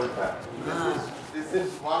triangle का उल्टा. This is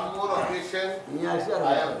one more occasion I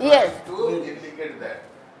am trying to indicate that.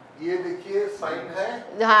 ये देखिए साइन है.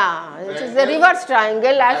 हाँ, it is the reverse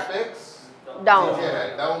triangle as down.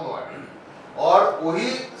 Downward. और वही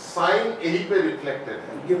साइन यहीं पे रिफ्लेक्टेड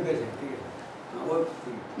है.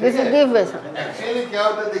 This is give way sign. Actually क्या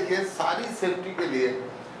होता है देखिए सारी सेफ्टी के लिए,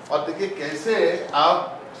 और देखिए कैसे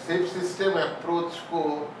आप सेफ सिस्टम अप्रोच को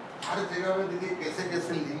हर जगह में देखिए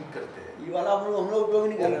कैसे लिंक करते हैं. ये वाला हम लोग उपयोग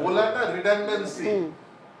नहीं कर रहे हैं. बोला ना रिडंडेंसी.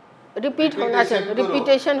 रिपीट होना चाहिए,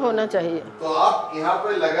 रिपीटेशन होना चाहिए. तो आप यहाँ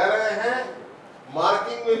पे लगा रहे हैं,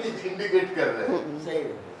 मार्किंग में भी इंडिकेट कर रहे हैं. सही.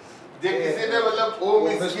 जे किसी ने मतलब वो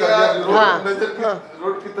मिस किया,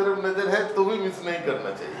 रोड की तरफ नजर है तो भी मिस नहीं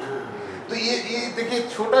करना चाहिए. तो ये देखिए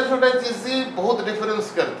छोटा चीज से बहुत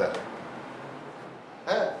डिफरेंस करता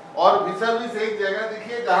है. और विसा भी एक जगह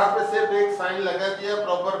देखिए जहाँ पे सिर्फ एक साइन लगा दिया,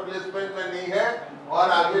 प्रॉपर प्लेसमेंट में नहीं है, और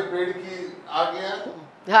आगे पेड़ की आ गया.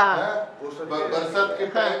 बरसात के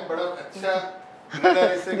टाइम बड़ा अच्छा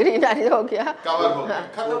ग्रीनरी हो गया, कवर हो गया.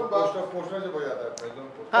 खत्म बात. पोस्टर जब हो जाता है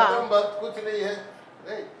खत्म बात, कुछ नहीं है.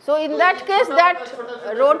 So in that case, that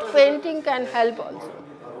road painting can help also.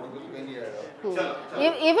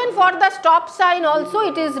 Even for the stop sign also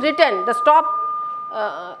it is written, the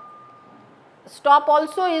stop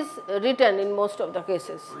also is written in most of the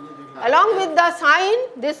cases. Along with the sign,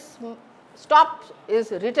 this stop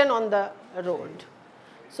is written on the road.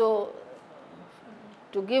 So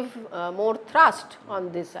to give more thrust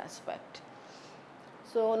on this aspect.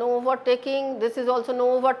 So no overtaking, this is also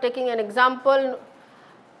no overtaking, an example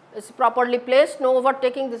is properly placed. No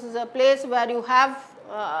overtaking, this is a place where you have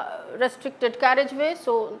restricted carriageway,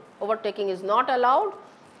 so overtaking is not allowed.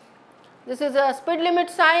 This is a speed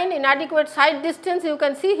limit sign, inadequate side distance. You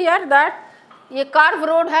can see here that ये curve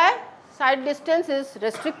road है, side distance is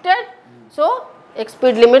restricted, so एक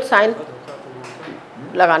speed limit sign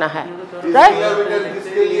लगाना है, right? 30 kilometre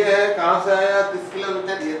किसके लिए है, कहाँ से आया 30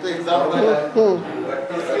 किलोमीटर, ये तो एग्जाम्पल है।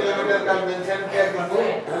 30 किलोमीटर का मेंशन किया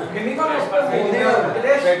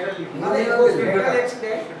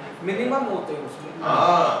किसने? मिनिमम होते हैं उसमें।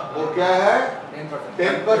 हाँ, वो क्या है?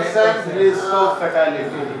 10% risk of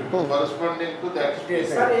fatality corresponding to that space.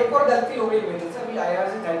 Sir एक और गलती हो गई मेरे से, अभी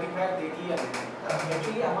IRC 35 देख लिया मैंने।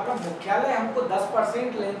 एक्चुअली हमारा मुख्यालय हमको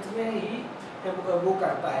 10% लेंथ में ही वो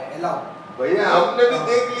करता है अलाउ। भैया हमने भी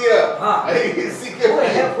देख लिया। हाँ। इसी के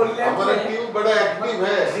हमारा टीम बड़ा एक्टिव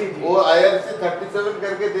है। वो IRC 37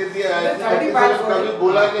 करके दे दिया। IRC 37 कभी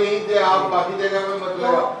बोला नहीं कि आप बाकी जगह में मत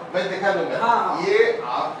लगाओ, मैं दिखा दूंगा। ये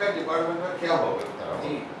आपका डिपार्टमेंट में क्या होगा?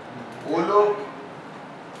 वो लोग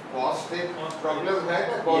कॉस्ट प्रॉब्लम है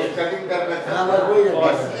ना, कॉस्ट कटिंग करना चाहते हैं,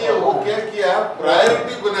 इसलिए वो क्या किया,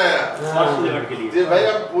 प्रायोरिटी बनाया जी भाई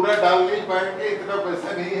हम पूरा डाल नहीं पाएंगे, इतना पैसा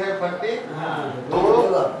नहीं है फंडिंग, तो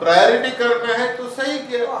प्रायोरिटी करना है तो सही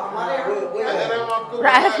किया। अगर हम आपको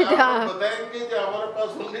बताएंगे कि हमारे पास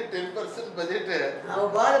ओनली 10% बजट है, तो आप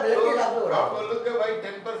बोलोगे भाई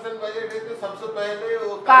 10% बजट है तो सबसे पहले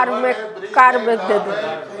वो कार ब्रेक दे दो,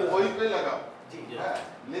 वही पे लगा।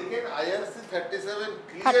 लेकिन IRC 37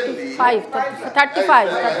 क्लियरली 35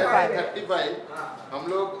 हम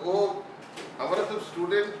लोग वो हमारा सब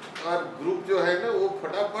स्टूडेंट और ग्रुप जो है ना वो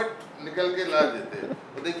फटाफट निकल के ला देते हैं।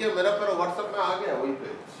 तो देखिए मेरा पर व्हाट्सएप में आ गया वही पे,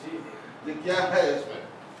 ये क्या है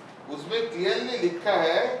उसमें क्लियरली लिखा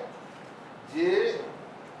है, ये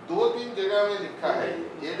 2-3 जगह में लिखा है।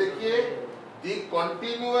 ये देखिए, The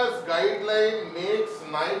continuous guideline makes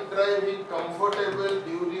night driving comfortable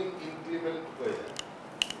during inclement weather.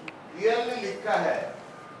 Clearly लिखा है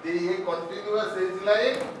कि ये continuous as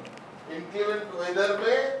line increment weather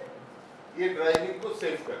में ये ड्राइविंग को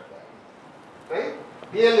सेव करता है, राइट?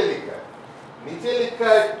 क्लियरली लिखा है। नीचे लिखा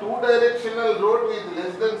है 2 directional road with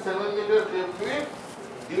less than 7 metre paved width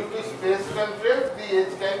due to space constraints the age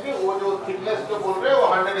can be, वो जो थिकनेस जो बोल रहे हैं वो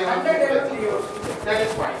 100 mm that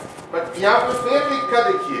is fine. But यहाँ पे फिर लिखा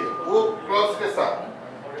देखिए वो क्लॉज के साथ,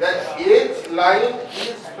 that as line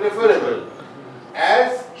is preferable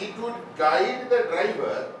as it would guide the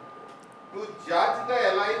driver to judge the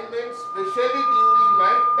alignment specially during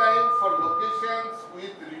night time for locations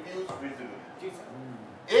with reduced visibility।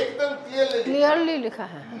 एकदम क्लियरली लिखा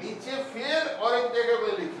है। नीचे फिर और एक जगह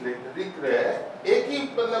में लिख रहे हैं, एक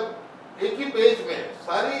ही पेज में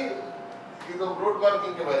सारी एकदम रोड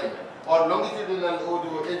मार्किंग के बारे में और लॉन्गिट्यूडिनल वो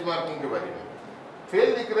जो एज मार्किंग के बारे में फिर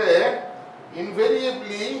लिख रहे हैं,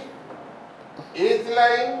 invariably as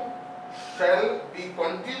line shall be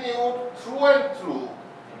continued through and through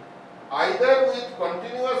either with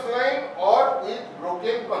continuous line or with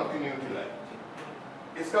broken continuity line।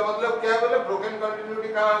 इसका मतलब क्या है? बोले broken continuity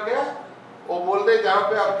कहाँ आ गया? वो बोलते जहाँ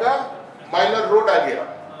पे आपका माइनर रोड आ गया,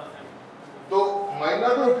 तो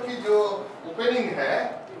माइनर रोड की जो ओपनिंग है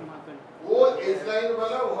वो एज लाइन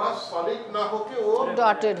वाला वहाँ सॉलिड ना होके वो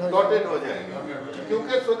डॉटेड हो जाएगा,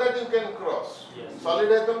 क्योंकि so that you can cross, solid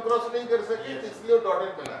है तुम क्रॉस नहीं कर सके इसलिए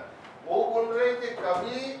डॉटेड बना। वो बोल रहे हैं कि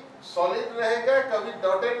कभी सॉलिड रहेगा कभी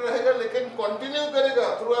डॉटेड रहेगा लेकिन कंटिन्यू करेगा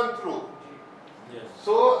through and through.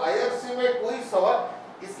 So IRC में कोई सवाल,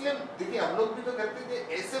 इसलिए देखिए हम लोग भी तो करते थे,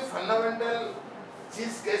 ऐसे फंडामेंटल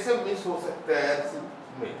चीज कैसे मिस हो सकता है IRC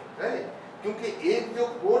में, राइट? क्योंकि एक जो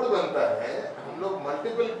कोड बनता है हम लोग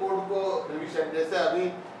मल्टीपल कोड को रिवीजन, जैसे अभी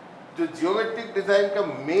जो जियोमेट्रिक डिजाइन का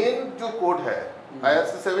मेन जो कोड है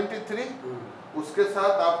IRC 73, उसके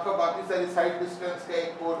साथ आपका बाकी सारी साइड डिस्टेंस का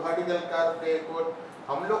एक कोड, वर्टिकल कर्व का एक कोड,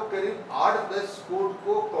 हम लोग करीब 8-10 कोड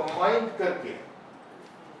को कंबाइन करके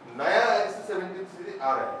नया IRC 73 आ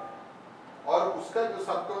रहा है और उसका जो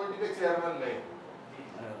सब कमेटी का चेयरमैन नहीं,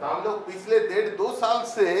 तो हम लोग पिछले 1.5-2 साल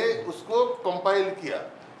से उसको कंपाइल किया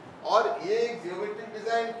और ये एक जियोमेट्रिक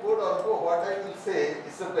डिजाइन कोड और वो व्हाट आई विल से,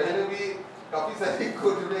 इससे पहले भी काफी सारी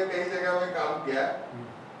कोड में कई जगह में काम किया,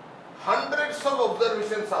 hundreds of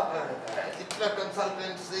observations आता रहता है, इतना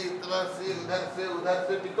कंसल्टेंट से इतना से उधर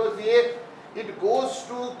से बिकॉज ये इट गोज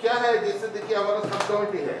टू क्या है, जैसे देखिए हमारा सब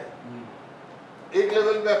कमेटी है, एक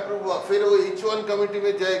लेवल में अप्रूव हुआ, फिर वो H1 कमेटी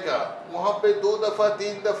में जाएगा, वहाँ पे 2 दफा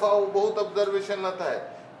 3 दफा वो बहुत ऑब्जर्वेशन आता है,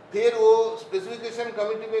 फिर वो स्पेसिफिकेशन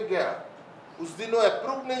कमेटी में गया, उस दिन वो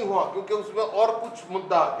अप्रूव नहीं हुआ क्योंकि उसमें और कुछ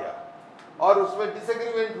मुद्दा आ गया और उसमें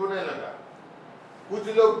डिसएग्रीमेंट होने लगा। कुछ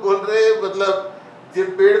लोग बोल रहे मतलब जे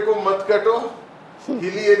पेड़ को मत काटो,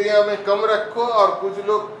 हिली एरिया में कम रखो, और कुछ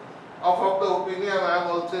लोग of the opinion, I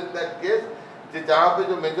am also in that case, जहाँ पे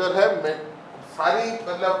जो मेजर है सारी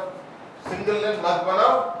मतलब सिंगल लेन मत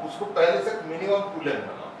बनाओ, उसको पहले से मिनिमम 2 लेन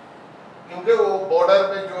बनाओ, क्योंकि वो बॉर्डर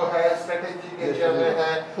में जो है स्ट्रेटेजिक एरिया में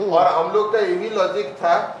है। और हम लोग का ये भी लॉजिक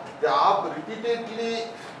था कि आप रिपीटेडली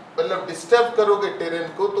मतलब डिस्टर्ब करोगे टेरेन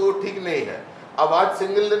को तो वो ठीक नहीं है। अब आज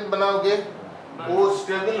सिंगल लेन बनाओगे, वो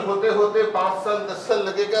स्टेबल होते होते 5 साल 10 साल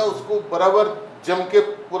लगेगा उसको बराबर जम के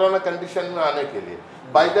पुराना कंडीशन में आने के लिए।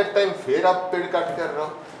 बाय दैट टाइम फिर आप पेड़ काट कर रहे हो,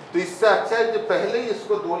 तो इससे अच्छा है कि पहले ही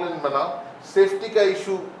इसको 2 लेन बनाओ, सेफ्टी का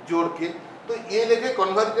इशू जोड़ के। तो ये लेके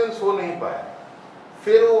कन्वर्जेंस हो नहीं पाया,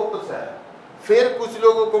 फिर वो वापस आया, फिर कुछ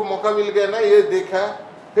लोगों को मौका मिल गया ना, ये देखा,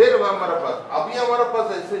 फिर हमारे पास अभी हमारे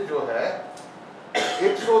पास ऐसे जो है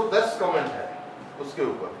 110 कमेंट है उसके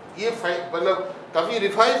ऊपर, ये मतलब काफी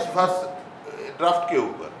रिवाइज्ड ड्राफ्ट के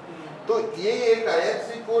ऊपर। तो ये एक IRC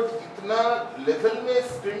कोड इतना लेवल में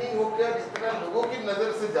स्क्रीनिंग होकर इतना लोगों की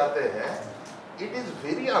नजर से जाते हैं, it is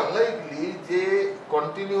very unlikely J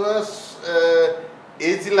continuous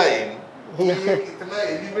as line ये इतना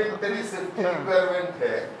एलिमेंटरी सेफ्टी रिक्वायरमेंट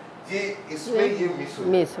है कि इसमें ये मिस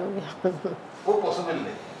हो गया। वो पॉसिबल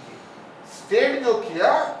नहीं। स्टेट जो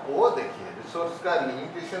किया वो देखिए रिसोर्स का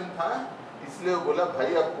लिमिटेशन था, इसलिए वो बोला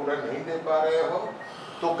भाई आप पूरा नहीं दे पा रहे हो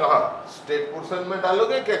तो कहाँ स्टेट पोर्शन में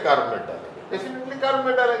डालोगे क्या कार्ब में डालोगे? डेफिनेटली कार्ब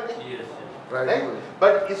में डालेंगे।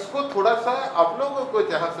 बट इसको थोड़ा सा आप लोगों को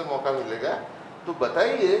जहाँ से मौका मिलेगा तो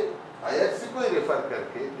बताइए IRC को रेफर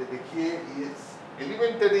करके, देखिए ये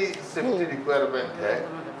एलिमेंटरी सेफ्टी रिक्वायरमेंट है।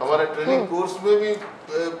 हमारा ट्रेनिंग कोर्स में भी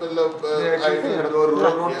मतलब 3 मीटर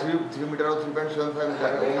और 3.75 मीटर।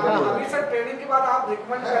 अभी सर ट्रेनिंग के बाद आप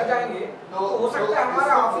रिकमेंड कर जाएंगे तो हो सकता है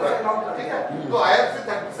हमारा ऑफिस अलाउ कर दे। तो IRC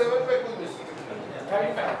 37 पे कोई मिस्टेक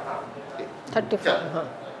 35 हाँ।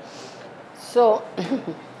 So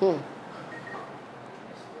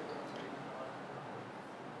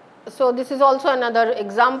so this is also another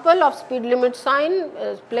example of speed limit sign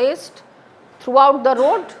placed throughout the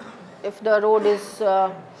road. If the road is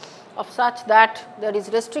of such that there is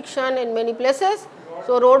restriction in many places,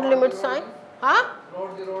 so road limit sign. Huh?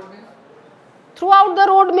 Road means? Throughout the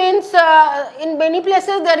road means in many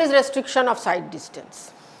places there is restriction of side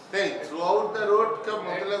distance. नहीं, throughout the road का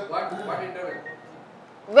मतलब What interval?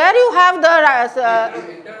 Where you have the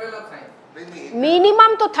Interval of sign.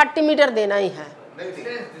 minimum तो 30 metre देना ही है।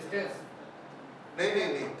 Distance. नहीं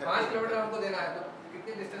 5 kilometre हमको देना है तो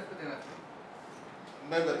कितने डिस्टेंस पे देना है?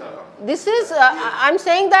 मैं बता रहा हूँ। This is I am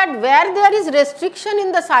saying that where there is restriction in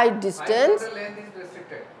the side distance. 5 length is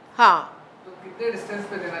restricted. हाँ। तो कितने डिस्टेंस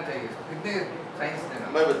पे देना चाहिए? कितने साइंस देना?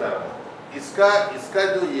 मैं बता रहा हूँ। इसका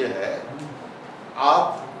जो ये है, आप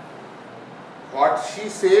what she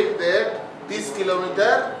said that 30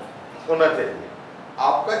 kilometre होना चाहिए।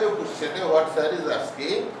 आपका जो क्वेश्चन है what sir is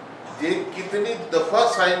asking, ये कितनी दफा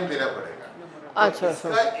साइन देना पड़ेगा? अच्छा।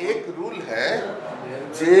 इसका एक रूल है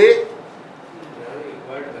जे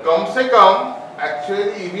कम से कम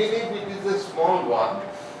actually even if it is a small one,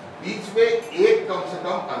 बीच में एक कम से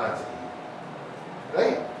कम आना चाहिए,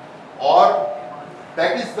 राइट? और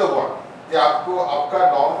दैट इज द वन कि आपको आपका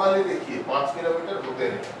नॉर्मली देखिए 5 किलोमीटर होते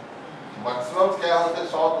नहीं, मैक्सिमम क्या होते हैं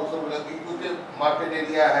 100-200 किलोमीटर, क्योंकि मार्केट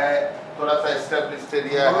एरिया है, थोड़ा सा एस्टेब्लिश्ड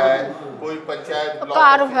एरिया है, कोई पंचायत ब्लॉक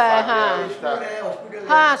कार्व है, हाँ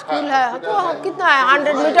हाँ स्कूल है, तो कितना है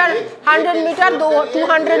 100 मीटर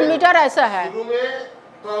 200 मीटर ऐसा है। शुरू में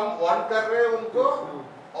तो हम वन कर रहे हैं उनको,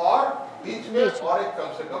 और बीच में और एक कम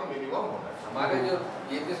से कम मिनिमम होना चाहिए। हमारे जो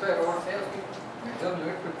ये जिस पे रोड है उसकी maximum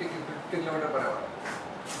limit 50 kilometre per hour,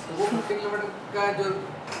 तो वो 50 किलोमीटर का जो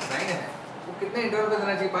लाइन है वो कितने इंटरवल पे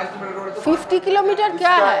देना चाहिए? 5 किलोमीटर रोड तो 50 किलोमीटर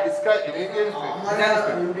क्या है? इसका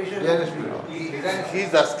he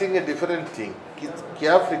is asking a different thing कि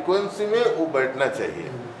क्या फ्रीक्वेंसी में वो बैठना चाहिए।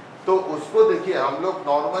 तो उसको देखिए, हम लोग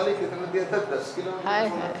नॉर्मली कितना दिया था? 10 किलोमीटर।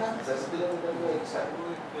 10 किलोमीटर में एक side.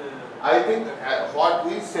 I think what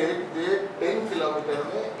we said they 10 kilometre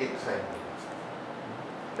में एक साइड।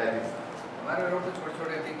 दैट इज हमारे रोड तो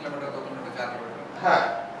छोटे-छोटे 3 किलोमीटर 2 किलोमीटर 4 किलोमीटर। हाँ,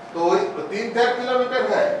 तो 3-4 किलोमीटर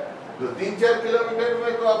है, तो 3-4 किलोमीटर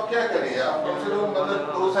में तो आप क्या करिए, आप कम से कम मतलब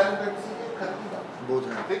 2 साइन रख दीजिए, खत्म।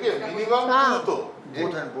 ठीक है, मिनिमम 2 तो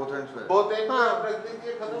बोथ एंड आप रख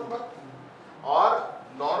दीजिए, खत्म बात। और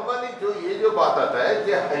नॉर्मली जो बात आता है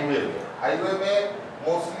ये हाईवे में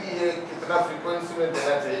मोस्टली ये कितना फ्रीक्वेंसी में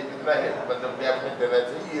देना चाहिए, कितना है मतलब गैप में देना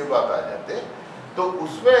चाहिए, ये बात आ जाते हैं। तो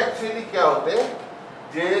उसमें एक्चुअली क्या होते हैं,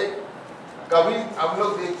 जे कभी हम लोग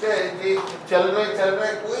देखते हैं कि चल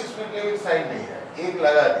रहे कोई स्पीड लिमिट साइन नहीं है, एक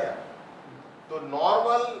लगा दिया, तो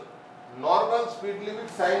नॉर्मल स्पीड लिमिट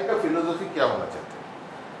साइन का फिलोसफी क्या होना चाहिए?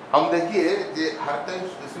 हम देखिए जे हर टाइम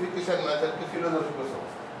स्पेसिफिकेशन मेथड की फिलोसफी को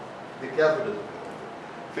समझते हैं। क्या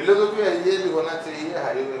फिलोसफी ये होना चाहिए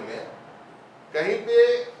हाईवे में, कहीं पे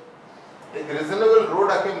एक रीजनेबल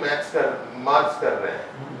रोड आके मार्च कर रहे हैं,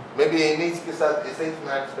 मे बी एनएच के साथ एसएच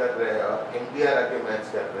मैच कर रहे हैं और एमपीआर आके मैच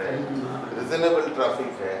कर रहे हैं, रीजनेबल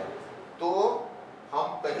ट्रैफिक है, तो हम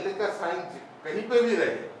पहले का साइन कहीं पे भी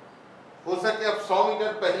रहे, हो सके अब 100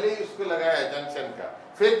 मीटर पहले ही उसको लगाया है जंक्शन का,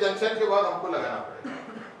 फिर जंक्शन के बाद हमको लगाना पड़ेगा।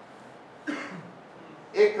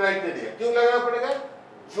 एक क्राइटेरिया क्यों लगाना पड़ेगा,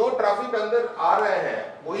 जो ट्रैफिक अंदर आ रहे हैं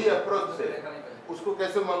वही अप्रोच से, उसको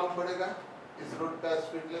कैसे मालूम पड़ेगा इस रोड का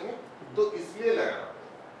स्पीड लिमिट, तो इसलिए लगाना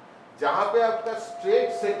पड़ेगा। जहां पे आपका स्ट्रेट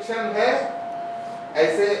सेक्शन है,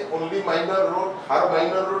 ऐसे ओनली माइनर रोड, हर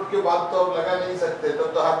माइनर रोड के बाद तो आप लगा नहीं सकते, तब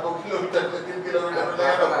तो हर 2 किलोमीटर में 3 किलोमीटर में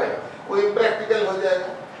लगाना पड़ेगा, वो इम्प्रैक्टिकल हो जाएगा।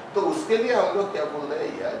 तो उसके लिए हम लोग क्या बोल रहे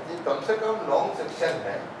हैं यार, ये कम से कम लॉन्ग सेक्शन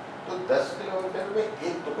है तो 10 किलोमीटर में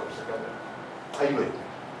एक तो कम से कम हाईवे,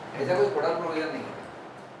 ऐसा कोई कोडल प्रोविजन नहीं है।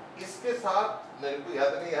 इसके साथ मेरे को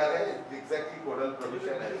याद नहीं आ रहा है एग्जैक्टली कोडल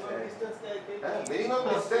प्रोविजन है, मिनिमम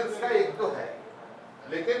डिस्टेंस का एक तो है,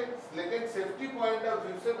 लेकिन सेफ्टी पॉइंट ऑफ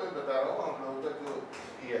व्यू से मैं बता रहा हूँ हम लोगों का जो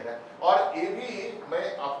ये है, और ये भी मैं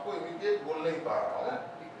आपको इमीडिएट बोल नहीं पा रहा हूँ,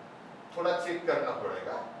 थोड़ा चेक करना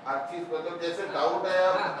पड़ेगा हर चीज, मतलब जैसे डाउट है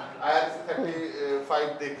आप IRC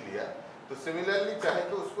 35 देख लिया, तो सिमिलरली चाहे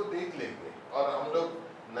तो उसको देख लेंगे, और हम लोग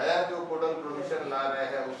नया जो कोडल प्रोविजन ला रहे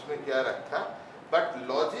हैं उसमें क्या रखा, बट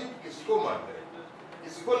लॉजिक इसको मान रहे,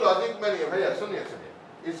 इसको लॉजिक मानिए भैया, सुनिए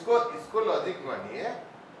इसको लॉजिक मानिए,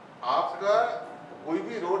 आपका कोई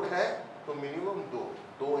भी रोड है तो मिनिमम दो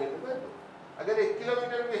एंड में 2, अगर 1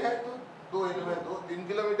 किलोमीटर भी है तो 2 एंड में 2, 3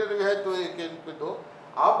 किलोमीटर भी है तो 1 एंड पे 2,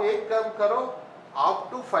 आप एक काम करो, अप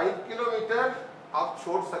टू 5 किलोमीटर आप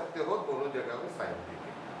छोड़ सकते हो दोनों जगह में साइन दीजिए।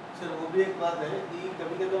 सर वो भी एक बात है कि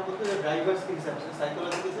कभी-कभी हम बोलते हैं ड्राइवर्स के हिसाब से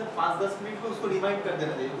साइकोलॉजी के हिसाब 5-10 मिनट में उसको रिमाइंड कर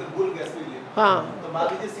देना चाहिए, अगर भूल गया स्पीड लिमिट, हाँ, तो मान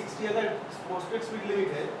लीजिए 60 अगर पोस्टेड स्पीड लिमिट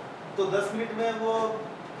है तो 10 मिनट में वो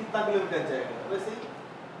कितना किलोमीटर जाएगा, वैसे ही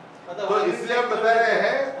तो इसलिए हम बता रहे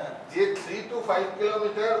हैं ये 3 to 5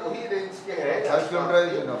 किलोमीटर वही रेंज के है, 5 किलोमीटर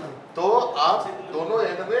इज इनफ, तो आप दोनों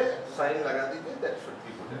एंड में साइन लगा दीजिए, दैट शुड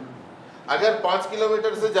बी गुड। अगर 5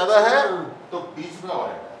 किलोमीटर से ज्यादा है तो बीच में और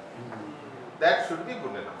that should be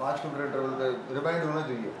good enough. 5 kilometre travel remind होना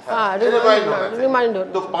चाहिए, हाँ, रिमाइंड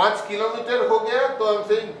होना, तो 5 किलोमीटर हो गया तो हम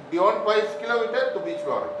से बियॉन्ड 5 किलोमीटर तो बीच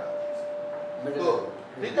में और तो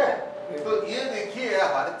ठीक है। तो ये देखिए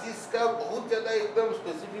हर चीज का बहुत ज्यादा एकदम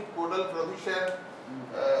स्पेसिफिक कोडल प्रोविजन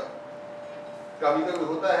कभी कभी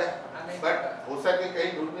होता है, बट हो सके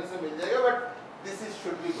कहीं ढूंढने से मिल जाएगा, but this is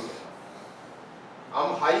should be good. हम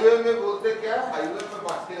हाईवे में बोलते क्या, हाईवे में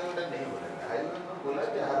 5 किलोमीटर नहीं बोलेंगे, हाईवे में बोला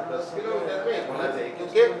कि हर 10 किलोमीटर में एक होना चाहिए,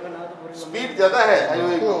 क्योंकि स्पीड ज्यादा है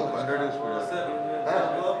हाईवे के ऊपर। 100 स्पीड सर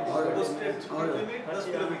तो स्ट्रेट स्पीड लिमिट 10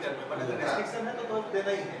 किलोमीटर में, बट अगर रेस्ट्रिक्शन है तो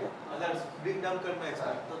देना ही है, अगर ब्रिंग डाउन करना है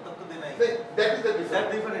तो तब तो देना ही है, दैट इज द डिफरेंट।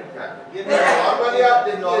 ये नॉर्मली आप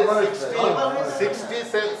देखिए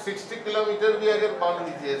 60 किलोमीटर भी अगर मान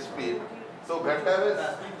लीजिए स्पीड, तो घंटा में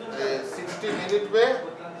 60 मिनट में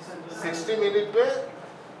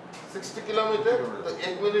 60 किलोमीटर, तो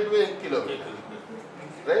 1 मिनट में 1 किलोमीटर,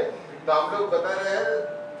 राइट। तो हम लोग बता रहे हैं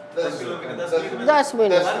 10 किलोमीटर 10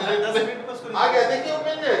 मिनट आ गया, देखिए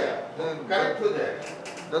मिल जाएगा, करेक्ट हो जाएगा।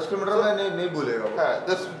 10 किलोमीटर में नहीं भूलेगा वो,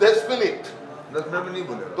 10 मिनट में नहीं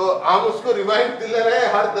भूलेगा। तो हम उसको रिमाइंड दिला रहे हैं,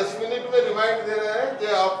 हर 10 मिनट में रिमाइंड दे रहे हैं कि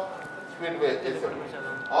आप स्पीड में कैसे,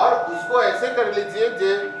 और उसको ऐसे कर लीजिए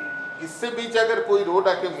जे इससे बीच अगर कोई रोड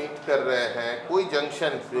आके मीट कर रहे हैं कोई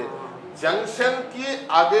जंक्शन से, जंक्शन के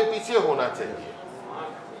आगे पीछे होना चाहिए,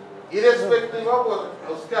 इरेस्पेक्टिव ऑफ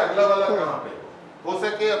उसके अगला वाला कहाँ पे हो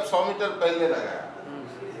सके। अब 100 मीटर पहले लगाया,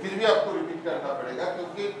 फिर भी आपको रिपीट करना पड़ेगा,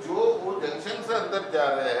 क्योंकि जो वो जंक्शन से अंदर जा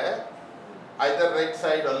रहे हैं, आइदर राइट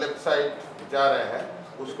साइड और लेफ्ट साइड जा रहे हैं,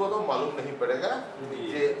 उसको तो मालूम नहीं पड़ेगा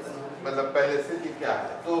ये मतलब पहले से ये क्या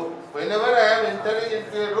है। तो whenever I am entering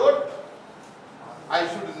into a road, I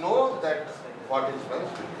should know that what is my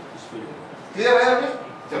speed. Clear है अभी?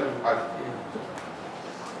 चलो आगे।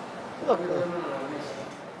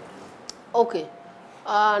 Okay.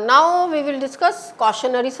 Now we will discuss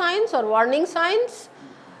cautionary signs or warning signs.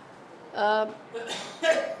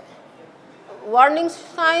 Warning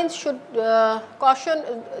signs should caution.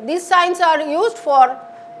 These signs are used for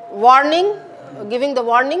warning, giving the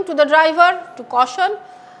warning to the driver, to caution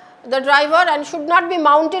the driver, and should not be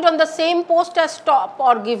mounted on the same post as stop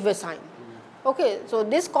or give way sign. Okay, so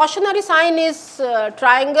this cautionary sign is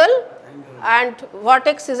triangle and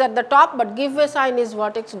vertex is at the top, but give way sign is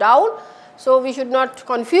vertex down. So we should not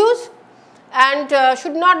confuse, and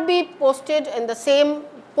should not be posted in the same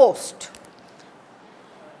post.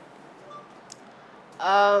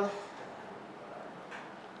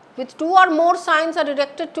 with 2 or more signs are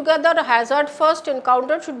erected together, a hazard first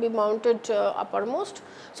encountered should be mounted uppermost.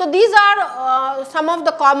 So these are some of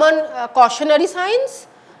the common cautionary signs.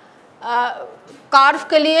 Car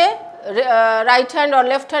के लिए right hand or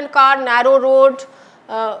left hand car, narrow road,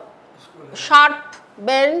 sharp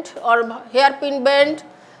bend or hairpin bend,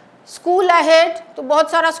 school ahead, तो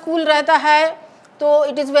बहुत सारा school रहता है, तो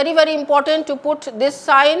it is very important to put this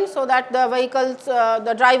sign so that the vehicles,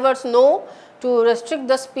 the drivers know to restrict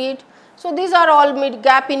the speed. So these are all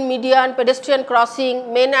gap in median, pedestrian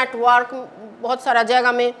crossing, men at work, बहुत सारा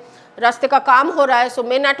जगह में रास्ते का काम हो रहा है, so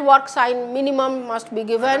men at work sign minimum must be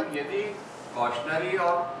given. यदि कॉशनरी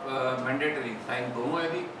और मैंडेटरी साइन दोनों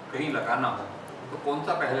यदि कहीं लगाना हो तो कौन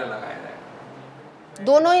सा पहले लगाया जाए?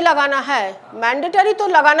 दोनों ही लगाना है, मैंडेटरी तो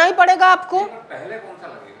लगाना ही पड़ेगा आपको. पहले कौन सा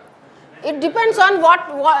लगेगा? It depends on what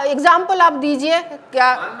example आप दीजिए.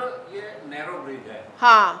 क्या मान लो ये नैरो ब्रिज है,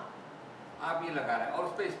 हाँ आप ये लगा रहे हैं और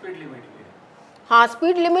उस पे स्पीड लिमिट भी है. हाँ,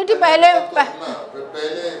 स्पीड लिमिट ही पहले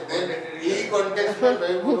ई कॉन्टेक्स्ट में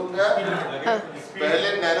मैं बोलूंगा पहले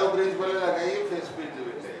नैरो ब्रिज वाले लगाइए फिर स्पीड लिमिट.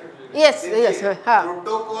 यस हाँ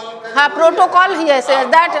प्रोटोकॉल का हाँ प्रोटोकॉल यस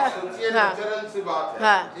दैट नेचुरल सी बात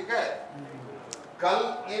है. ठीक है, कल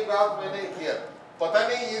ये बात मैंने किया, पता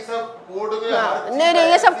नहीं ये सब कोड में नहीं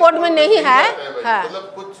ये सब कोड में नहीं है. मतलब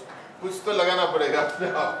कुछ तो लगाना पड़ेगा अपने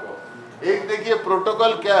आपको. एक देखिए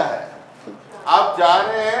प्रोटोकॉल क्या है, आप जा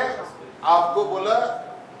रहे हैं, आपको बोला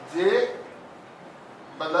जे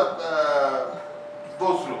मतलब दो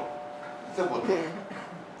स्लो से बोलते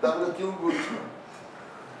तब क्यों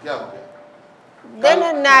क्या हो गया? देन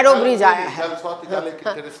नैरो ब्रिज आया है.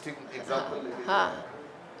 हाँ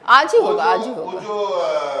आज ही होगा. वो जो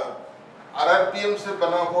RRPM से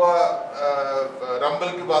बना हुआ रंबल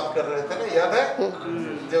की बात कर रहे थे ना, याद है?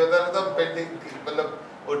 जो बता पेंटिंग मतलब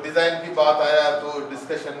वो डिजाइन की बात आया तो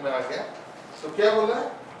डिस्कशन में आ गया. तो क्या बोला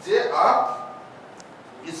जे आप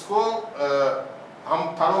इसको हम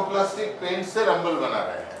थर्मोप्लास्टिक पेंट से रंबल बना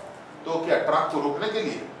रहे हैं, तो क्या ट्रक को रोकने के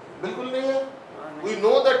लिए? बिल्कुल नहीं है. We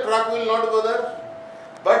know that truck will not बदर,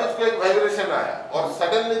 बट उसको एक वाइब्रेशन आया और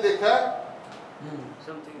सडनली देखा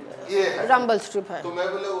ये है रंबल स्ट्रिप है. तो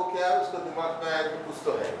मैं बोले वो क्या है, उसको दिमाग में आया कि कुछ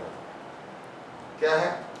तो है. क्या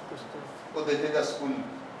है? वो देखेगा स्कूल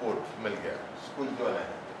पोर्ट मिल गया, स्कूल जो है.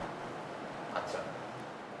 अच्छा,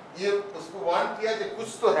 ये उसको वांट किया कि कुछ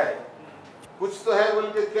तो है बोल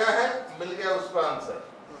के क्या है मिल गया उसको आंसर,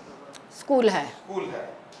 स्कूल है. स्कूल है.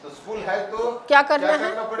 तो स्कूल है तो क्या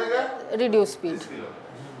करना पड़ेगा? रिड्यूस स्पीड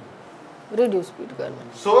करना.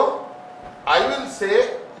 So I will say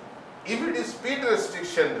if it is speed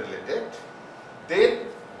restriction related, then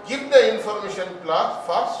give the information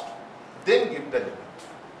first, then give the limit.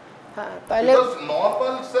 हाँ, पहले Because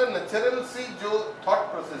normal से natural सी जो thought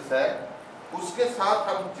process है उसके साथ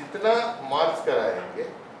हम जितना मार्च कराएंगे,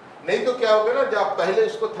 नहीं तो क्या होगा ना, जब आप पहले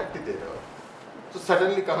इसको 30 दे रहे हो तो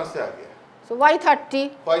सडनली कहाँ से आ गया? So why 30?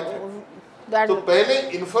 तो पहले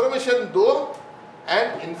इंफॉर्मेशन दो and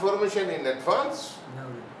information in advance,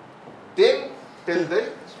 then tell the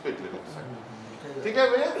speed limit. ठीक है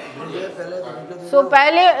भैया? So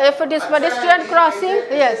पहले if it is pedestrian crossing,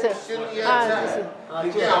 yes.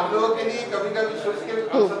 ठीक है, हम लोगों के लिए कभी सोच के भी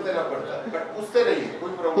आंसर देना पड़ता है, बट उससे नहीं है,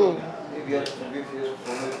 कोई प्रॉब्लम नहीं.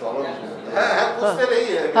 उससे नहीं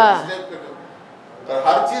है.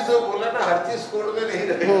 हर चीज जो बोला ना, हर चीज कोड में नहीं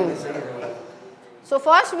रहेगी. So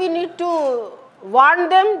first we need to warn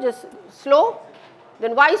them, just slow.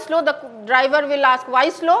 Then why slow? The driver will ask why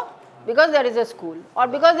slow? Because there is a school or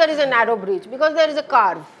because there is a narrow bridge, because there is a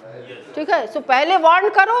curve. ठीक है? So पहले warn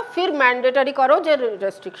करो, फिर mandatory करो जो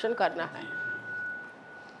restriction करना है.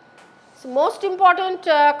 So most important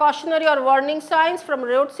cautionary or warning signs from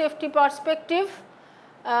road safety perspective.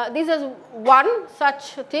 This is one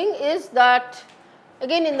such thing is that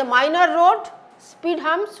again in the minor road speed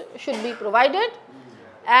humps should be provided,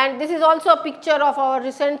 and this is also a picture of our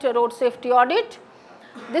recent road safety audit.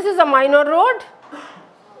 This is a minor road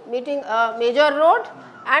meeting a major road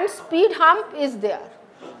and speed hump is there.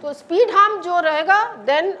 So speed hump जो रहेगा,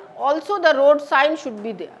 then also the road sign should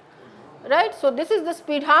be there, right? So this is the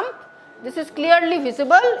speed hump. This is clearly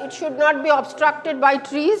visible. It should not be obstructed by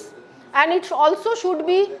trees, and it also should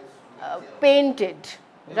be painted,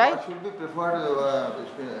 right? What should be preferred,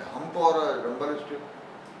 hump or rumble strip?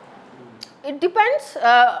 It depends.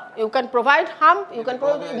 You can provide hump. You can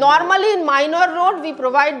provide, normally in minor road we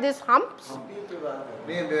provide these humps.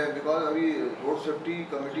 नहीं, because अभी road safety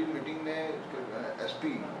committee meeting में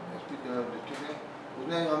SP district ने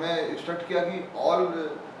उसने हमें instruct किया कि all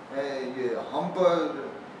ये hump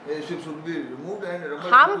should be removed and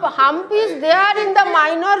hump is there in the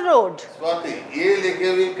minor road. Swati, ये लेके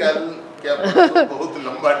भी कल क्या बहुत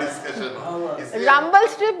लंबा discussion. Rumble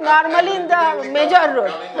strip normally in the major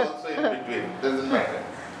road.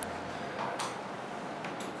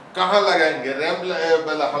 कहाँ लगाएंगे?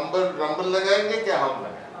 रंबल लगाएंगे क्या हम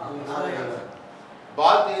लगाएंगे?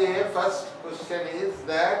 बात ये है, first question is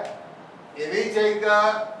that NHI का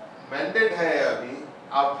मैंडेट है अभी,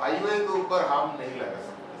 आप हाईवे के ऊपर हम नहीं लगा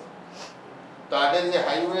सकते। तो अगर ये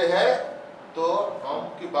हाईवे है तो हम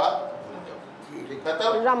की बात भूल जाओ, खत्म।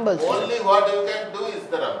 Only what you can do is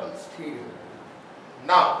the rumbles.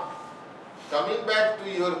 Now coming back to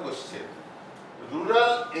your question,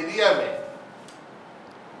 rural area में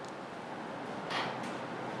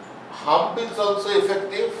hump is also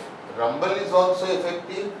effective, rumble is also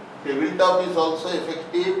effective, tabletop is also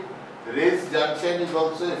effective, raised junction is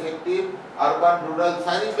also effective, urban rural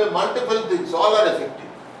सारी पे multiple things all are effective.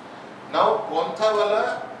 Now कौन सा वाला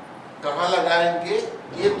कहाँ लगाएंगे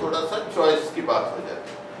ये थोड़ा सा चॉइस की बात हो जाती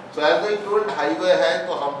है। So as I told, highway है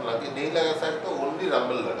तो हम नहीं लगा सकते, only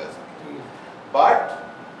rumble लगा सकते। But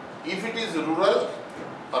if it is rural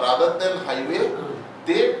or other than highway,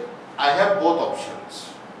 then I have both options.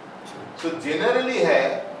 So generally है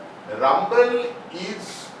rumble is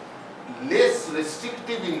less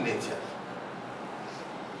restrictive in nature.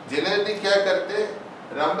 Generally क्या करते,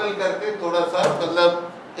 rumble करते थोड़ा सा, मतलब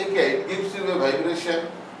एक है, it gives you a vibration,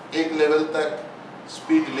 एक लेवल तक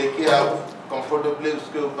स्पीड लेके आप कंफर्टेबली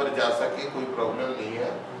उसके ऊपर जा सके, कोई प्रॉब्लम नहीं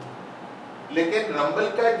है। लेकिन रंबल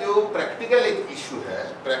का जो प्रैक्टिकल एक इशू है,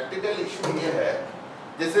 प्रैक्टिकल इशू ये है,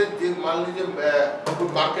 जैसे मान लीजिए कोई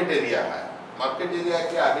मार्केट एरिया है, मार्केट एरिया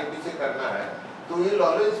के आगे पीछे करना है तो वी विल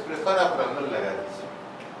ऑलवेज प्रेफर आप रंबल लगा दीजिए,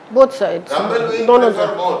 both sides, rumble we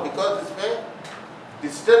prefer more because इसमें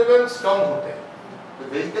डिस्टरबेंस कम होते हैं, the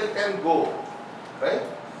vehicle can go right.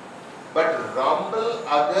 But rumble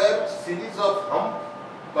अगर सीरीज ऑफ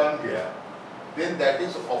हम्प बन गया देन दैट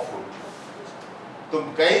इज ऑफुल। तो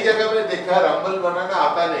कई जगह में देखा रंबल बनाना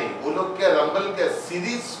आता नहीं, वो लोग क्या रंबल के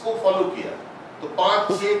सीरीज को फॉलो किया तो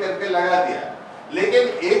 5-6 करके लगा दिया, लेकिन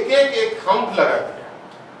एक हम्प लगा दिया,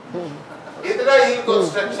 इतना ही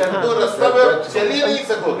कंस्ट्रक्शन तो रास्ता में चल ही नहीं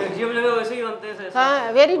सकोगे। वैसे ही बनते हैं।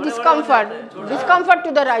 हाँ, very discomfort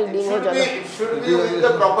to the riding हो जाता है। should be with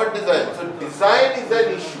the proper design. So design is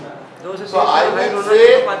an issue. So I will say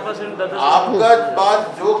आपका पास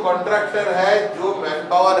जो कॉन्ट्रैक्टर है, जो मैन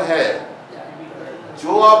पावर है,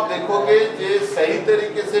 जो आप देखोगे ये सही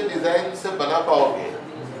तरीके से डिजाइन से बना पाओगे,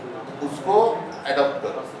 उसको अडॉप्ट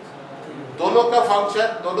करो। दोनों का फंक्शन,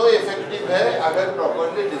 दोनों इफेक्टिव है अगर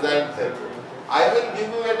प्रॉपर्ली डिजाइन है। I will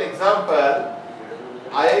give you an example,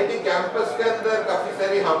 IIT campus के अंदर काफी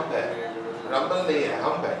सारी हम्प है, रंबल नहीं है,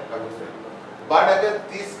 हम्प है काफी सारी। बट अगर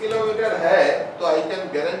 30 किलोमीटर है तो आई कैन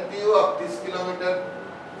गारंटी यू आप 30 किलोमीटर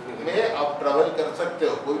में आप ट्रैवल कर सकते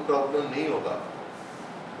हो, कोई प्रॉब्लम नहीं होगा।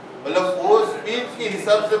 मतलब वो स्पीड के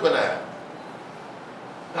हिसाब से बनाया,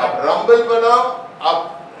 आप रंबल बनाओ, आप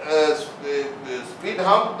स्पीड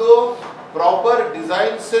हम्प दो, प्रॉपर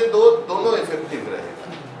डिजाइन से दो, दोनों इफेक्टिव रहेगा।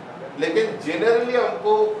 लेकिन जनरली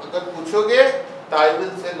हमको अगर पूछोगे तो आई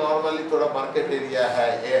विल से नॉर्मली थोड़ा मार्केट एरिया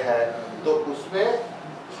है, ये है, तो उसमें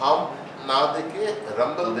हम ना देके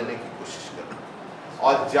रंबल देने की कोशिश करें।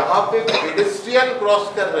 और जहां पे पेडेस्ट्रियन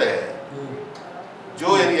क्रॉस कर रहे हैं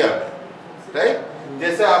जो एरिया में, राइट,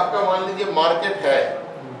 जैसे आपका मान लीजिए मार्केट है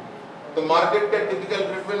तो मार्केट का टिपिकल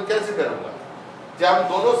ट्रीटमेंट कैसे करूंगा, जब हम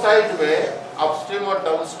दोनों साइड में अपस्ट्रीम और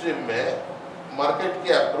डाउनस्ट्रीम में मार्केट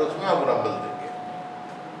के अप्रोच में हम रंबल देंगे,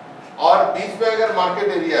 और बीच में अगर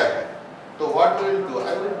मार्केट एरिया है तो what will do,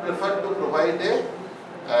 I will prefer to provide a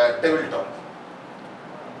table top.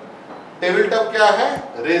 Table top क्या है,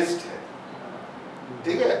 रेस्ड है,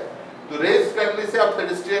 ठीक है। तो रेस्ट करने से आप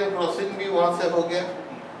पेडेस्ट्रियन क्रॉसिंग भी वहां से हो गया,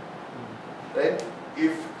 right.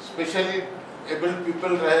 If specially abled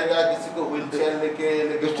people रहेगा, किसी को व्हीलचेयर लेके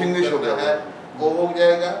डिस्टिंग्विश हो है, वो हो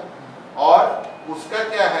जाएगा। और उसका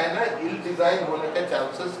क्या है ना, इल डिजाइन होने के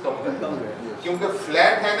चांसेस कम है, क्योंकि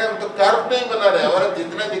फ्लैट है ना, तो कर्व नहीं बना रहे, हमारा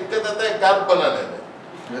जितना दिक्कत आता है कर्व बनाने में,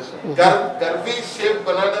 कर्वी शेप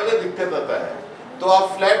बनाने में दिक्कत आता है। तो आप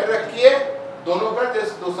फ्लैट रखिए, दोनों का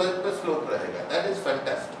जस्ट दो साइड पे स्लोप रहेगा, that is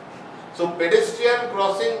fantastic. So pedestrian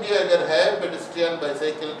crossing भी अगर है, पेडेस्ट्रियन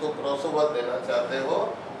बाइसाइकिल को क्रॉस ओवर देना चाहते हो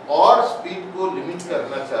और स्पीड को लिमिट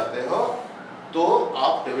करना चाहते हो तो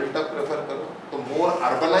आप टेबल टॉप प्रेफर करो। तो मोर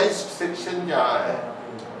अर्बनाइज्ड सेक्शन जहाँ है,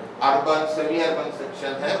 अर्बन सेमी अर्बन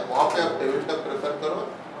सेक्शन है, वहाँ पे आप टेबल टॉप प्रेफर करो।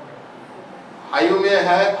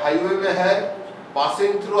 हाईवे में है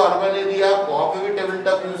पासिंग थ्रू अर्बन एरिया, वहाँ पे भी टेबल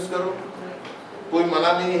टॉप यूज करो, कोई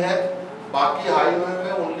मना नहीं है। बाकी हाईवे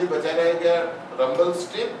में ओनली बचा रहेगा रंबल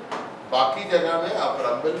स्ट्रिप बाकी जगह में आप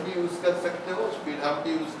रंबल भी यूज कर सकते हो, स्पीड हम्प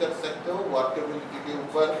भी यूज कर सकते हो, वर्केबिलिटी के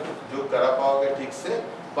ऊपर जो करा पाओगे ठीक से।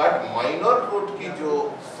 बट माइनर रोड की जो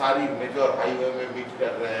सारी मेजर हाईवे में मीट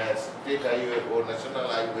कर रहे हैं, स्टेट हाईवे हो, नेशनल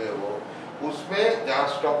हाईवे हो, उसमें जहाँ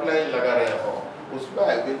स्टॉप लाइन लगा रहे हो उसमें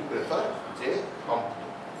I will prefer J hump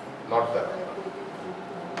not the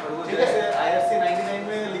और वो जैसे IRC 99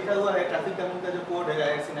 में लिखा हुआ है, ट्रैफिक कानून का जो कोड है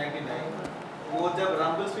IRC 99, वो जब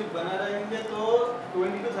रामपुर स्ट्रीट बना रहेंगे तो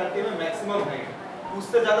 20 to 30 में मैक्सिमम हाइट,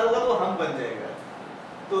 उससे ज़्यादा होगा तो हम बन जाएगा,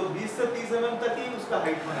 तो 20 से 30 mm तक ही उसका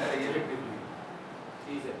हाइट होना चाहिए इफेक्टिवली।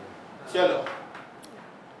 ठीक है, चलो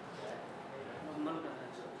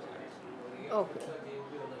Okay.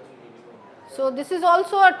 So this is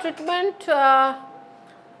also a treatment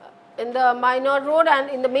in the minor road, and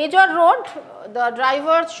in the major road the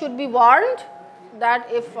drivers should be warned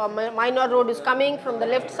that if a minor road is coming from the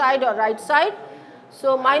left side or right side.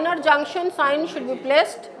 So minor junction sign should be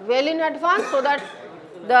placed well in advance so that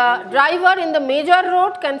the driver in the major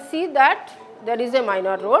road can see that there is a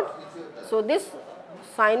minor road. So this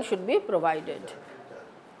sign should be provided.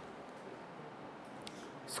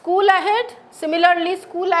 School ahead, similarly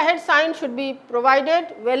school ahead sign should be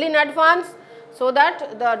provided well in advance so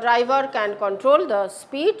that the driver can control the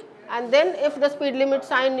speed, and then if the speed limit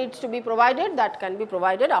sign needs to be provided, that can be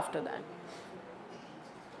provided after that.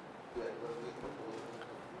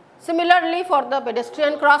 Similarly for the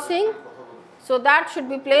pedestrian crossing, so that should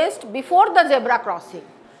be placed before the zebra crossing,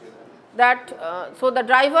 that so the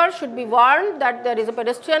driver should be warned that there is a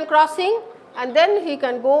pedestrian crossing, and then he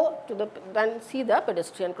can go to the see the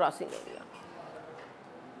pedestrian crossing area.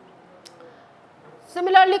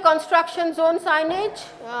 Similarly construction zone signage,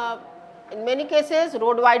 in many cases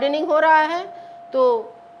road widening हो रहा है, तो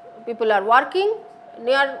people are working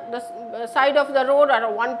near the side of the road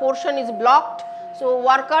or one portion is blocked, so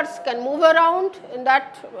workers can move around in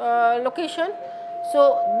that location.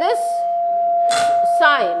 So this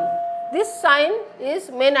sign is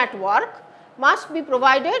men at work, must be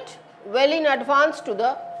provided well in advance to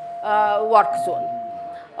the work zone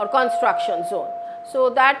or construction zone. So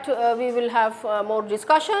that we will have more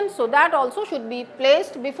discussion. So that also should be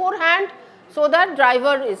placed beforehand so that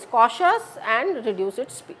driver is cautious and reduce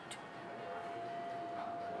its speed.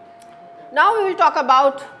 Now we will talk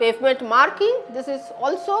about pavement marking. This is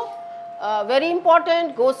also very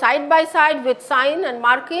important, go side by side with sign and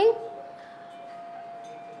marking.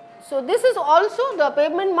 So this is also, the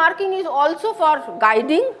pavement marking is also for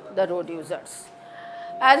guiding the road users.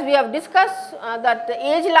 As we have discussed that the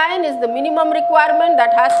age line is the minimum requirement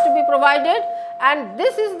that has to be provided, and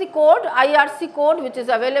this is the code, IRC code, which is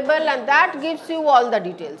available, and that gives you all the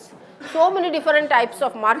details. So many different types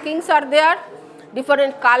of markings are there,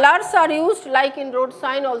 different colors are used, like in road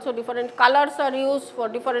sign also different colors are used for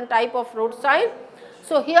different type of road sign.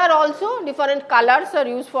 So here also different colors are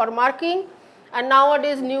used for marking, and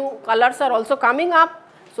nowadays new colors are also coming up,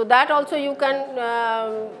 so that also you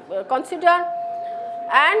can consider.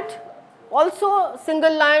 And also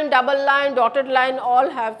single line, double line, dotted line all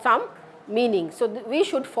have some meaning, so we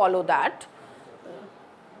should follow that.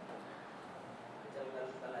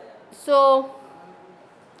 So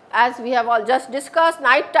as we have all just discussed,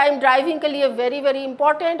 night time driving ke liye very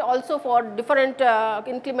important, also for different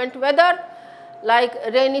inclement weather like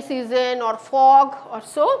rainy season or fog or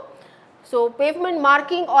so. So pavement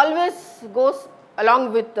marking always goes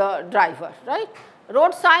along with the driver, right?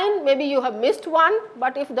 Road sign, maybe you have missed one,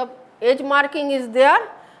 but if the edge marking is there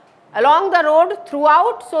along the road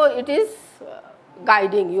throughout, so it is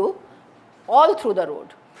guiding you all through the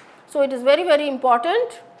road. So it is very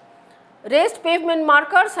important. Raised pavement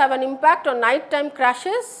markers have an impact on night time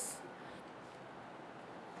crashes.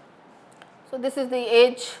 So this is the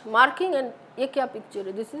edge marking, and ये क्या picture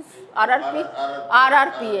है? This is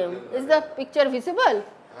RRPM. Is the picture visible?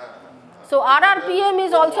 So RRPM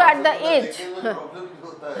is also at the edge.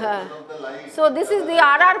 So this is the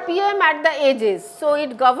RRPM at the edges. So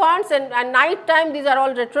it governs, and night time these are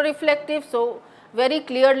all retroreflective. So very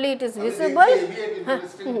clearly it is visible. ये भी एक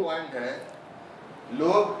interesting point है.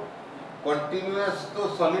 लोग continuous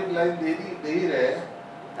तो solid line दे ही रहे,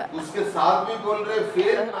 उसके साथ भी बोल रहे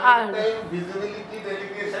फिर night time visibility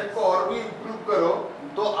delegation को और भी improve करो,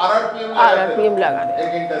 तो RRPM लगा दे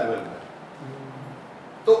एक interval में.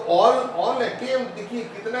 तो ऑल एकेएम देखिए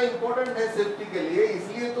कितना इम्पोर्टेंट है सेफ्टी के लिए,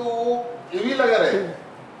 इसलिए तो वो ये भी लगा रहे हैं,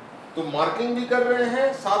 तो मार्किंग भी कर रहे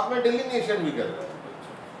हैं, साथ में डिलिनेशन भी कर रहे हैं,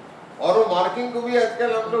 और वो मार्किंग को भी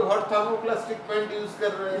आजकल हम लोग हॉट थर्मोप्लास्टिक पेंट यूज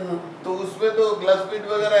कर रहे हैं, तो उसमें तो ग्लास बीड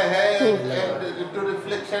वगैरह है, इंटू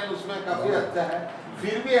रिफ्लेक्शन उसमें काफी अच्छा है,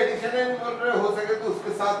 फिर भी एडिशनल बोल रहे हो सके तो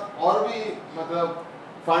उसके साथ और भी मतलब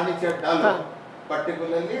फर्नीचर डालो,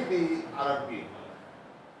 particularly the RFP.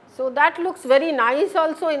 So that looks very nice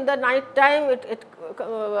also in the night time, it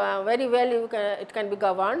very well it can be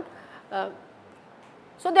governed.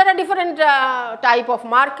 So there are different type of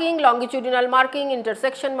marking, longitudinal marking,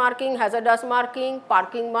 intersection marking, hazardous marking,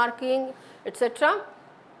 parking marking, etc.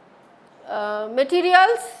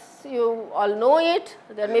 Materials, you all know it,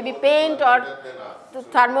 there may be paint or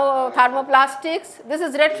thermoplastics. This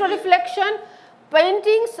is retroreflection.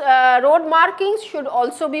 Paintings, road markings should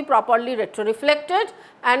also be properly retroreflected,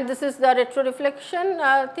 and this is the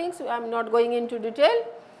retroreflection things. I am not going into detail.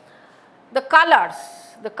 The colors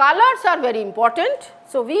are very important.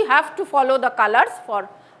 So we have to follow the colors for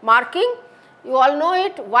marking. You all know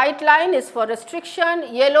it, white line is for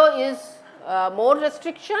restriction, yellow is more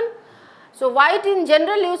restriction. So white in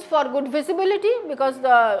general used for good visibility, because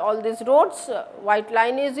all these roads white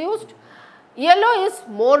line is used. Yellow is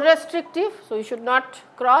more restrictive, so you should not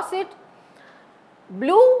cross it.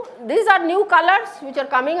 Blue, these are new colors which are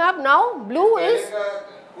coming up now. Blue is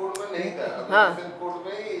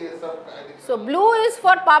so blue is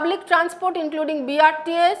for public transport including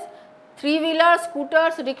BRTS, 3-wheeler,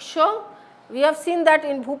 scooters, rickshaw. We have seen that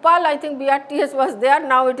in Bhopal, I think BRTS was there,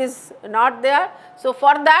 now it is not there. So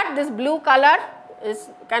for that this blue color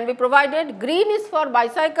can be provided. Green is for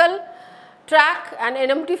bicycle, track and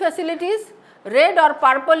NMT facilities. Red or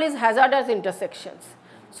purple is hazardous intersections.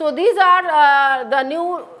 So these are the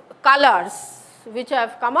new colors which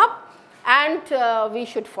have come up, and we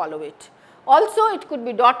should follow it. Also it could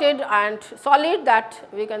be dotted and solid, that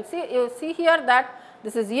we can see, you see here that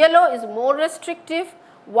this is yellow is more restrictive,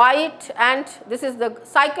 white, and this is the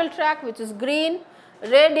cycle track which is green,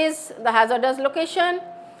 red is the hazardous location,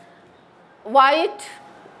 white,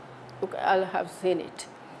 okay, I will have seen it.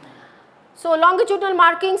 So longitudinal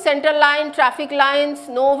marking, center line, traffic lines,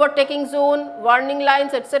 no overtaking zone, warning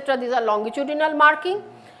lines, etc. These are longitudinal marking.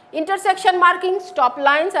 Intersection marking, stop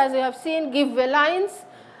lines, as you have seen, give way lines.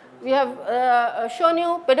 We have shown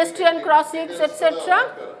you pedestrian crossings, etc.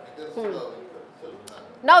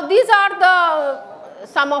 Now these are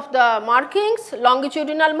some of the markings: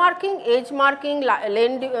 longitudinal marking, edge marking,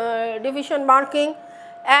 lane division marking,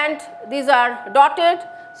 and these are dotted.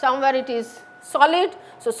 Somewhere it is solid.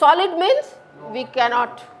 So solid means we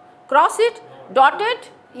cannot cross it. Dotted,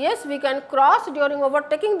 yes, we can cross during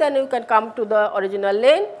overtaking, then you can come to the original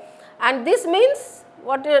lane. And this means,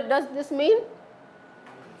 what does this mean?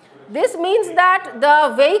 This means that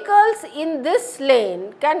the vehicles in this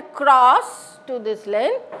lane can cross to this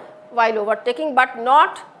lane while overtaking, but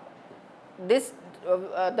not this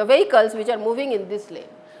the vehicles which are moving in this lane.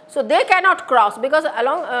 So they cannot cross, because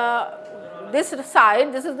along this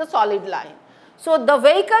side, this is the solid line. So the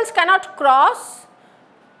vehicles cannot cross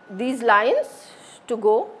these lines to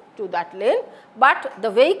go to that lane, but the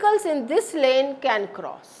vehicles in this lane can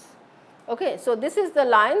cross. Okay, so this is the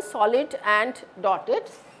line, solid and dotted,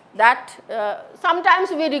 that sometimes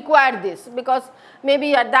we require this, because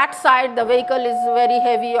maybe at that side the vehicle is very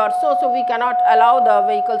heavy or so we cannot allow the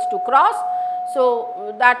vehicles to cross.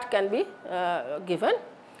 So that can be given.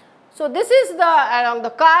 So this is along the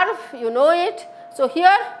curve, you know it. So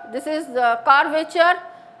here this is the curvature,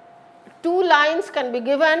 2 lines can be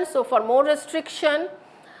given, so for more restriction,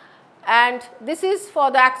 and this is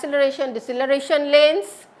for the acceleration deceleration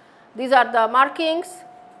lanes. These are the markings.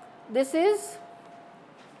 This is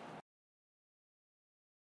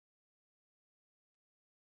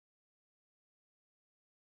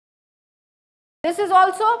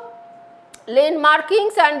also lane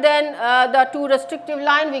markings, and then the 2 restrictive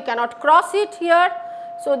line, we cannot cross it here.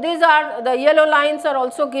 So these are the yellow lines are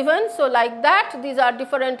also given. So like that, these are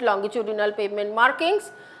different longitudinal pavement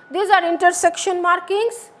markings. These are intersection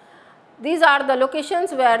markings. These are the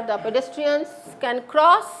locations where the pedestrians can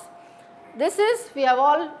cross. This is, we have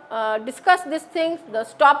all discussed these things, the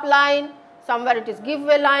stop line, somewhere it is give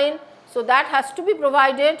way line. So that has to be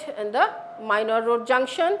provided in the minor road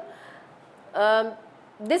junction.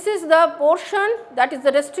 This is the portion, that is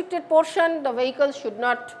the restricted portion, the vehicles should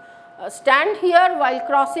not stand here while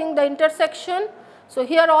crossing the intersection. So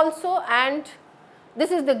here also, and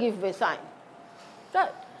this is the give way sign,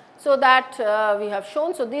 right. So that we have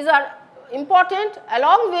shown. So these are important.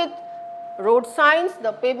 Along with road signs,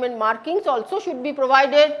 the pavement markings also should be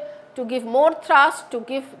provided to give more thrust, to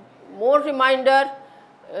give more reminder,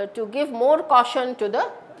 to give more caution to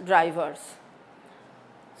the drivers.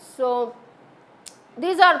 So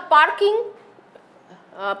these are parking,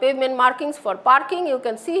 pavement markings for parking. You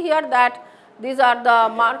can see here that these are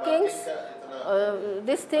the markings,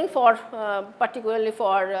 this thing for particularly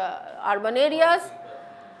for urban areas.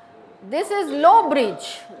 This is low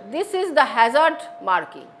bridge, this is the hazard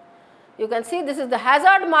marking. You can see this is the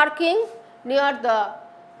hazard marking near the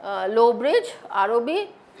low bridge ROB.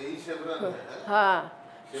 यही शेवरन है। हाँ,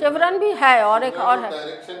 शेवरन भी है और एक और है।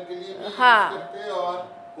 Direction के लिए भी यूज हाँ। करते हैं और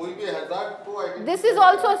कोई भी hazard को identify This is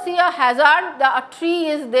also see a hazard. A tree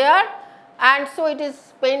is there, and so it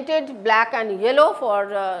is painted black and yellow for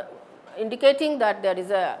indicating that there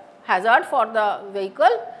is a hazard for the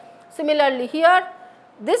vehicle. Similarly here,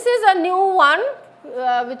 this is a new one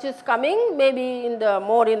which is coming maybe in the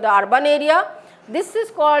more in the urban area. This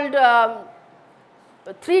is called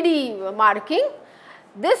 3D marking.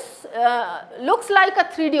 This looks like a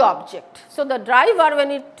 3D object. So, the driver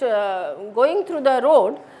when it going through the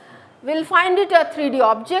road will find it a 3D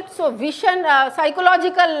object. So, vision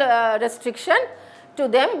psychological restriction to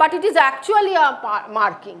them, but it is actually a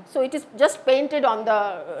marking. So, it is just painted on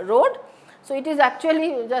the road. So, it is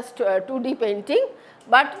actually just 2D painting,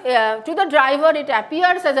 but to the driver it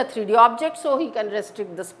appears as a 3D object, so he can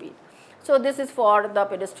restrict the speed. So, this is for the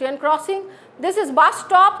pedestrian crossing. This is bus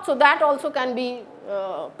stop, so that also can be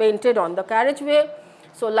painted on the carriageway.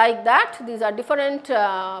 So, like that these are different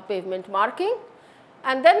pavement marking.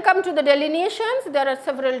 And then come to the delineations. There are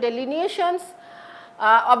several delineations,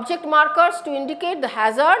 object markers to indicate the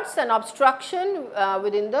hazards and obstruction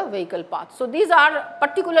within the vehicle path. So, these are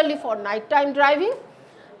particularly for night time driving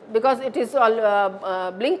because it is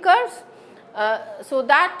all blinkers. So,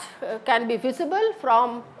 that can be visible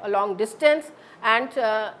from a long distance, and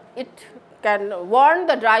it can warn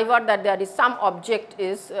the driver that there is some object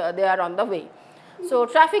is there on the way. So,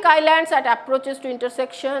 traffic islands at approaches to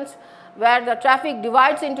intersections where the traffic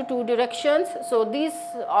divides into two directions. So, these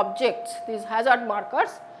objects, these hazard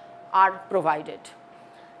markers are provided,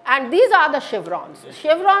 and these are the chevrons.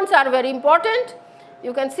 Chevrons are very important.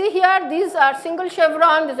 You can see here these are single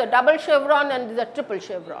chevron, this is a double chevron, and this is a triple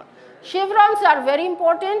chevron. Chevrons are very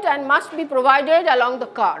important and must be provided along the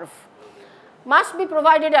curve. Must be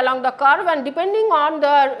provided along the curve, and depending on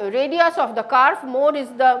the radius of the curve, more is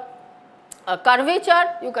the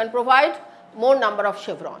curvature, you can provide more number of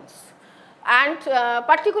chevrons. And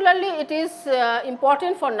particularly it is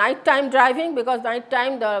important for night time driving because night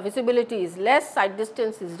time the visibility is less, sight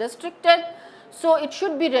distance is restricted. So, it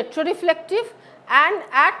should be retroreflective, and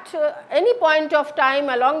at any point of time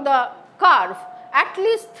along the curve at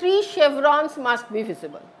least 3 chevrons must be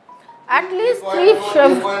visible. At least 3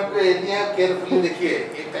 chevrons. Point पे area carefully देखिए,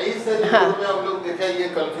 ये कई सारी road में हम लोग देखा ये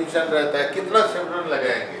कंफ्यूजन रहता है, कितना शेवरन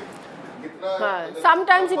लगाएंगे, कितना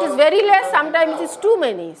sometimes it is very less, sometimes it is too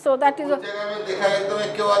many. So that is a जगह में देखा एकदम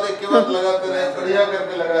एक के बाद लगाते रहे, बढ़िया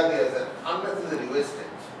करके लगा दिया sir, unnecessary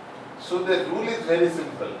wastage. So the rule is very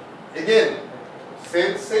simple. Again,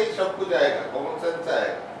 sense से ही सब कुछ आएगा, कॉमन सेंस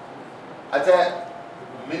आएगा. अच्छा,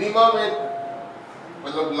 मिनिमम एक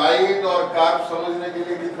मतलब लाइन और कर्व समझने के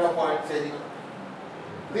लिए कितना पॉइंट चाहिए?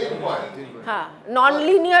 3 पॉइंट. हाँ, नॉन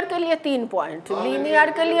लीनियर के लिए 3 पॉइंट,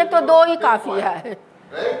 लीनियर के लिए तो 2 ही काफी है.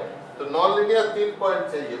 राइट, तो नॉन लीनियर 3 पॉइंट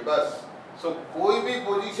चाहिए बस. सो कोई भी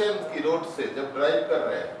पोजीशन की रोड से जब ड्राइव कर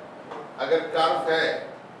रहे हैं, अगर कर्व है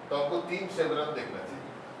तो आपको 3 शेवरन देखना चाहिए.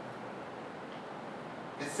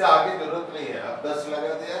 इससे आगे जरूरत नहीं है, आप 10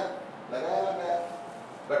 लगा दिया, लगाया,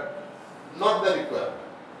 बट नॉट द रिक्वायरमेंट.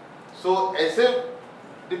 सो ऐसे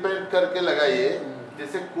डिपेंड करके लगाइए,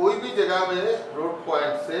 जैसे कोई भी जगह में रोड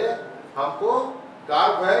पॉइंट से हमको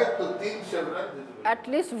कर्व है तो 3 शेवरन at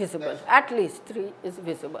least visible, at least 3 is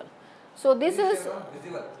visible. So this is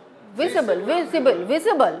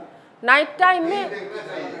visible. Night time में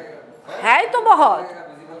है तो बहुत.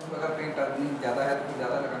 अगर कहीं टर्निंग ज़्यादा है तो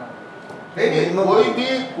ज़्यादा लगाना. नहीं,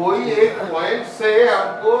 कोई एक पॉइंट से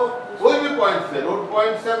आपको, कोई भी पॉइंट से, रोड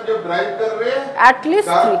पॉइंट से हम जब ड्राइव कर रहे हैं at least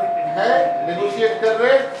 3 है, नेगोशिएट कर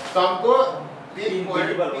रहे हैं, तो हमको 3 पॉइंट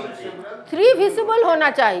 3 visible होना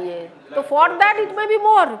चाहिए. तो for that it may be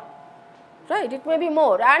more, right? It may be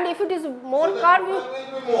more, and if it is more curve,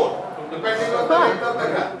 depending on the length of the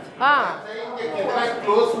car. हाँ, कितना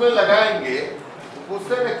क्लोज में लगाएंगे,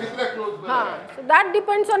 उससे ना कितना क्लोज में हाँ. लगाएंगे. So that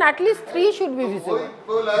depends on at least 3 should be visible.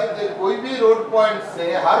 कोई भी रोड पॉइंट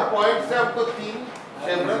से, हर पॉइंट से आपको 3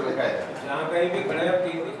 शेवरन दिखाया जाएगा. जहाँ कहीं भी खड़े हो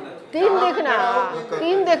 3 दिखना चाहिए.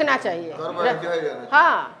 3 देखना चाहिए.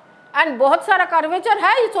 हाँ, and बहुत सारा curvature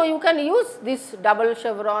है, so you can use this double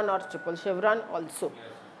chevron or triple chevron also.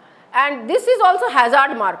 And this is also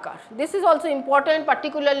hazard marker. This is also important,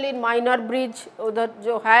 particularly in minor bridge उधर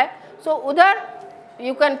जो है. So उधर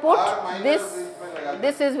you can put this.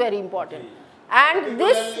 This is very important. And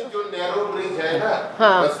this जो narrow bridge है ना,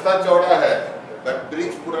 हाँ. रास्ता चौड़ा है, बट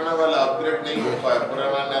ब्रिज पुराना वाला अपग्रेड नहीं हो पाया,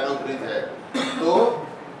 पुराना नैरो ब्रिज है, तो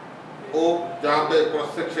वो जहाँ पे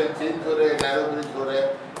क्रॉस सेक्शन चेंज हो रहे हैं, नैरो ब्रिज हो रहे हैं,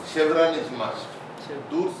 शेवरन इज मस्ट.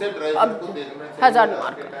 दूर से ड्राइवर को देखना चाहिए hazard रात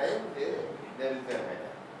marker. के टाइम ये there is a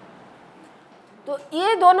hazard. तो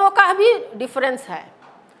ये दोनों का भी डिफरेंस है.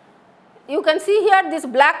 You can see here this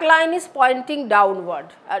black line is pointing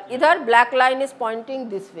downward, इधर black line is pointing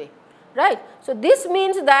this way, right? So this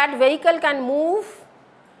means that vehicle can move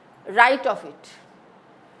right of it.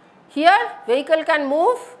 Here vehicle can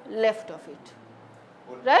move left of it,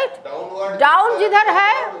 right? Down जिधर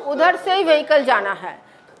है उधर से ही vehicle जाना है.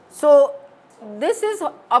 So this is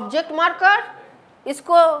object marker.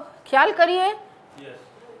 इसको ख्याल करिए.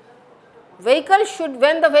 Vehicle should,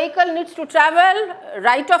 when the vehicle needs to travel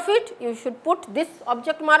right of it, you should put this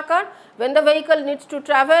object marker. When the vehicle needs to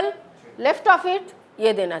travel left of it,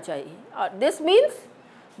 ये देना चाहिए. This means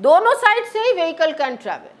दोनों side से ही vehicle can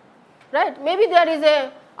travel, right? Maybe there is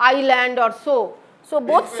a island or so. So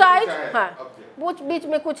both sides, हाँ, बीच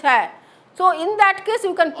में कुछ है. So in that case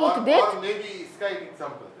you can put this. और maybe इसका एक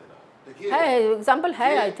एग्जांपल देना. देखिए. है example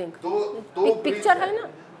है I think. दो पिक्चर है ना.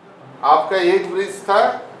 आपका एक ब्रिज था,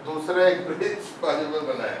 दूसरा एक ब्रिज बाजू में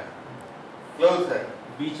बनाया, क्लोज है.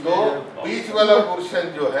 तो बीच वाला पोर्शन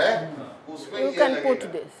जो है उसमें You ये can लगेगा. put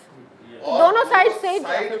this. दोनों साइड से ही.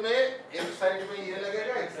 साइड में एक साइड में ये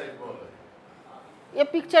लगेगा, एक साइड में लगेगा. ये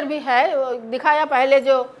पिक्चर भी है, दिखाया पहले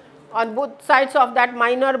जो on both sides of that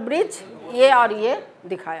minor bridge, ये और ये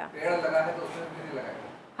दिखाया. पेड़ लगा है तो उसमें भी नहीं लगा है.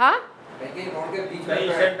 हाँ कहीं रोड के बीच में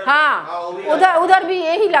पेड़. हाँ उधर भी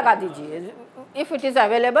यही लगा दीजिए. If it is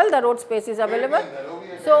available, the road space is available,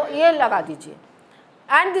 so ये लगा दीजिए.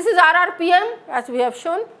 And this is RRPM as we have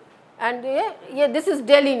shown, and ये this is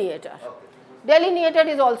delineator. Delineator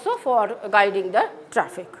is also for guiding the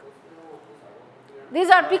traffic. These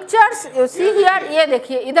are pictures you see here. ये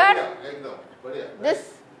देखिए इधर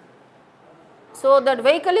this. So the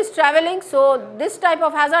vehicle is traveling, so this type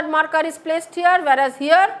of hazard marker is placed here, whereas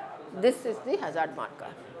here this is the hazard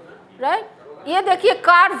marker, right? ये देखिए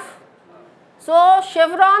curve. So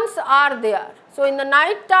chevrons are there. So in the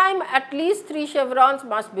night time at least 3 chevrons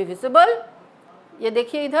must be visible. ये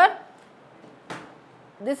देखिए इधर.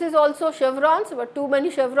 This is also chevrons, but too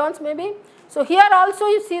many chevrons maybe. So here also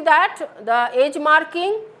you see that the edge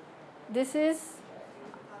marking. This is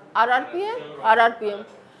RRPM,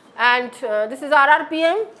 and this is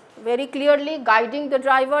RRPM very clearly guiding the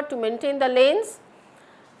driver to maintain the lanes,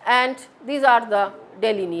 and these are the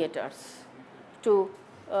delineators to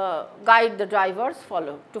guide the drivers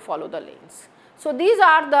to follow the lanes. So these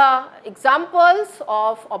are the examples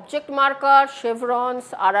of object marker, chevrons,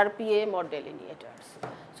 RRPM or delineators.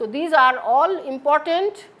 So these are all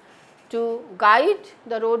important to guide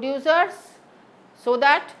the road users so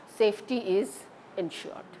that safety is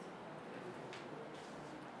ensured.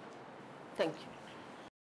 Thank you.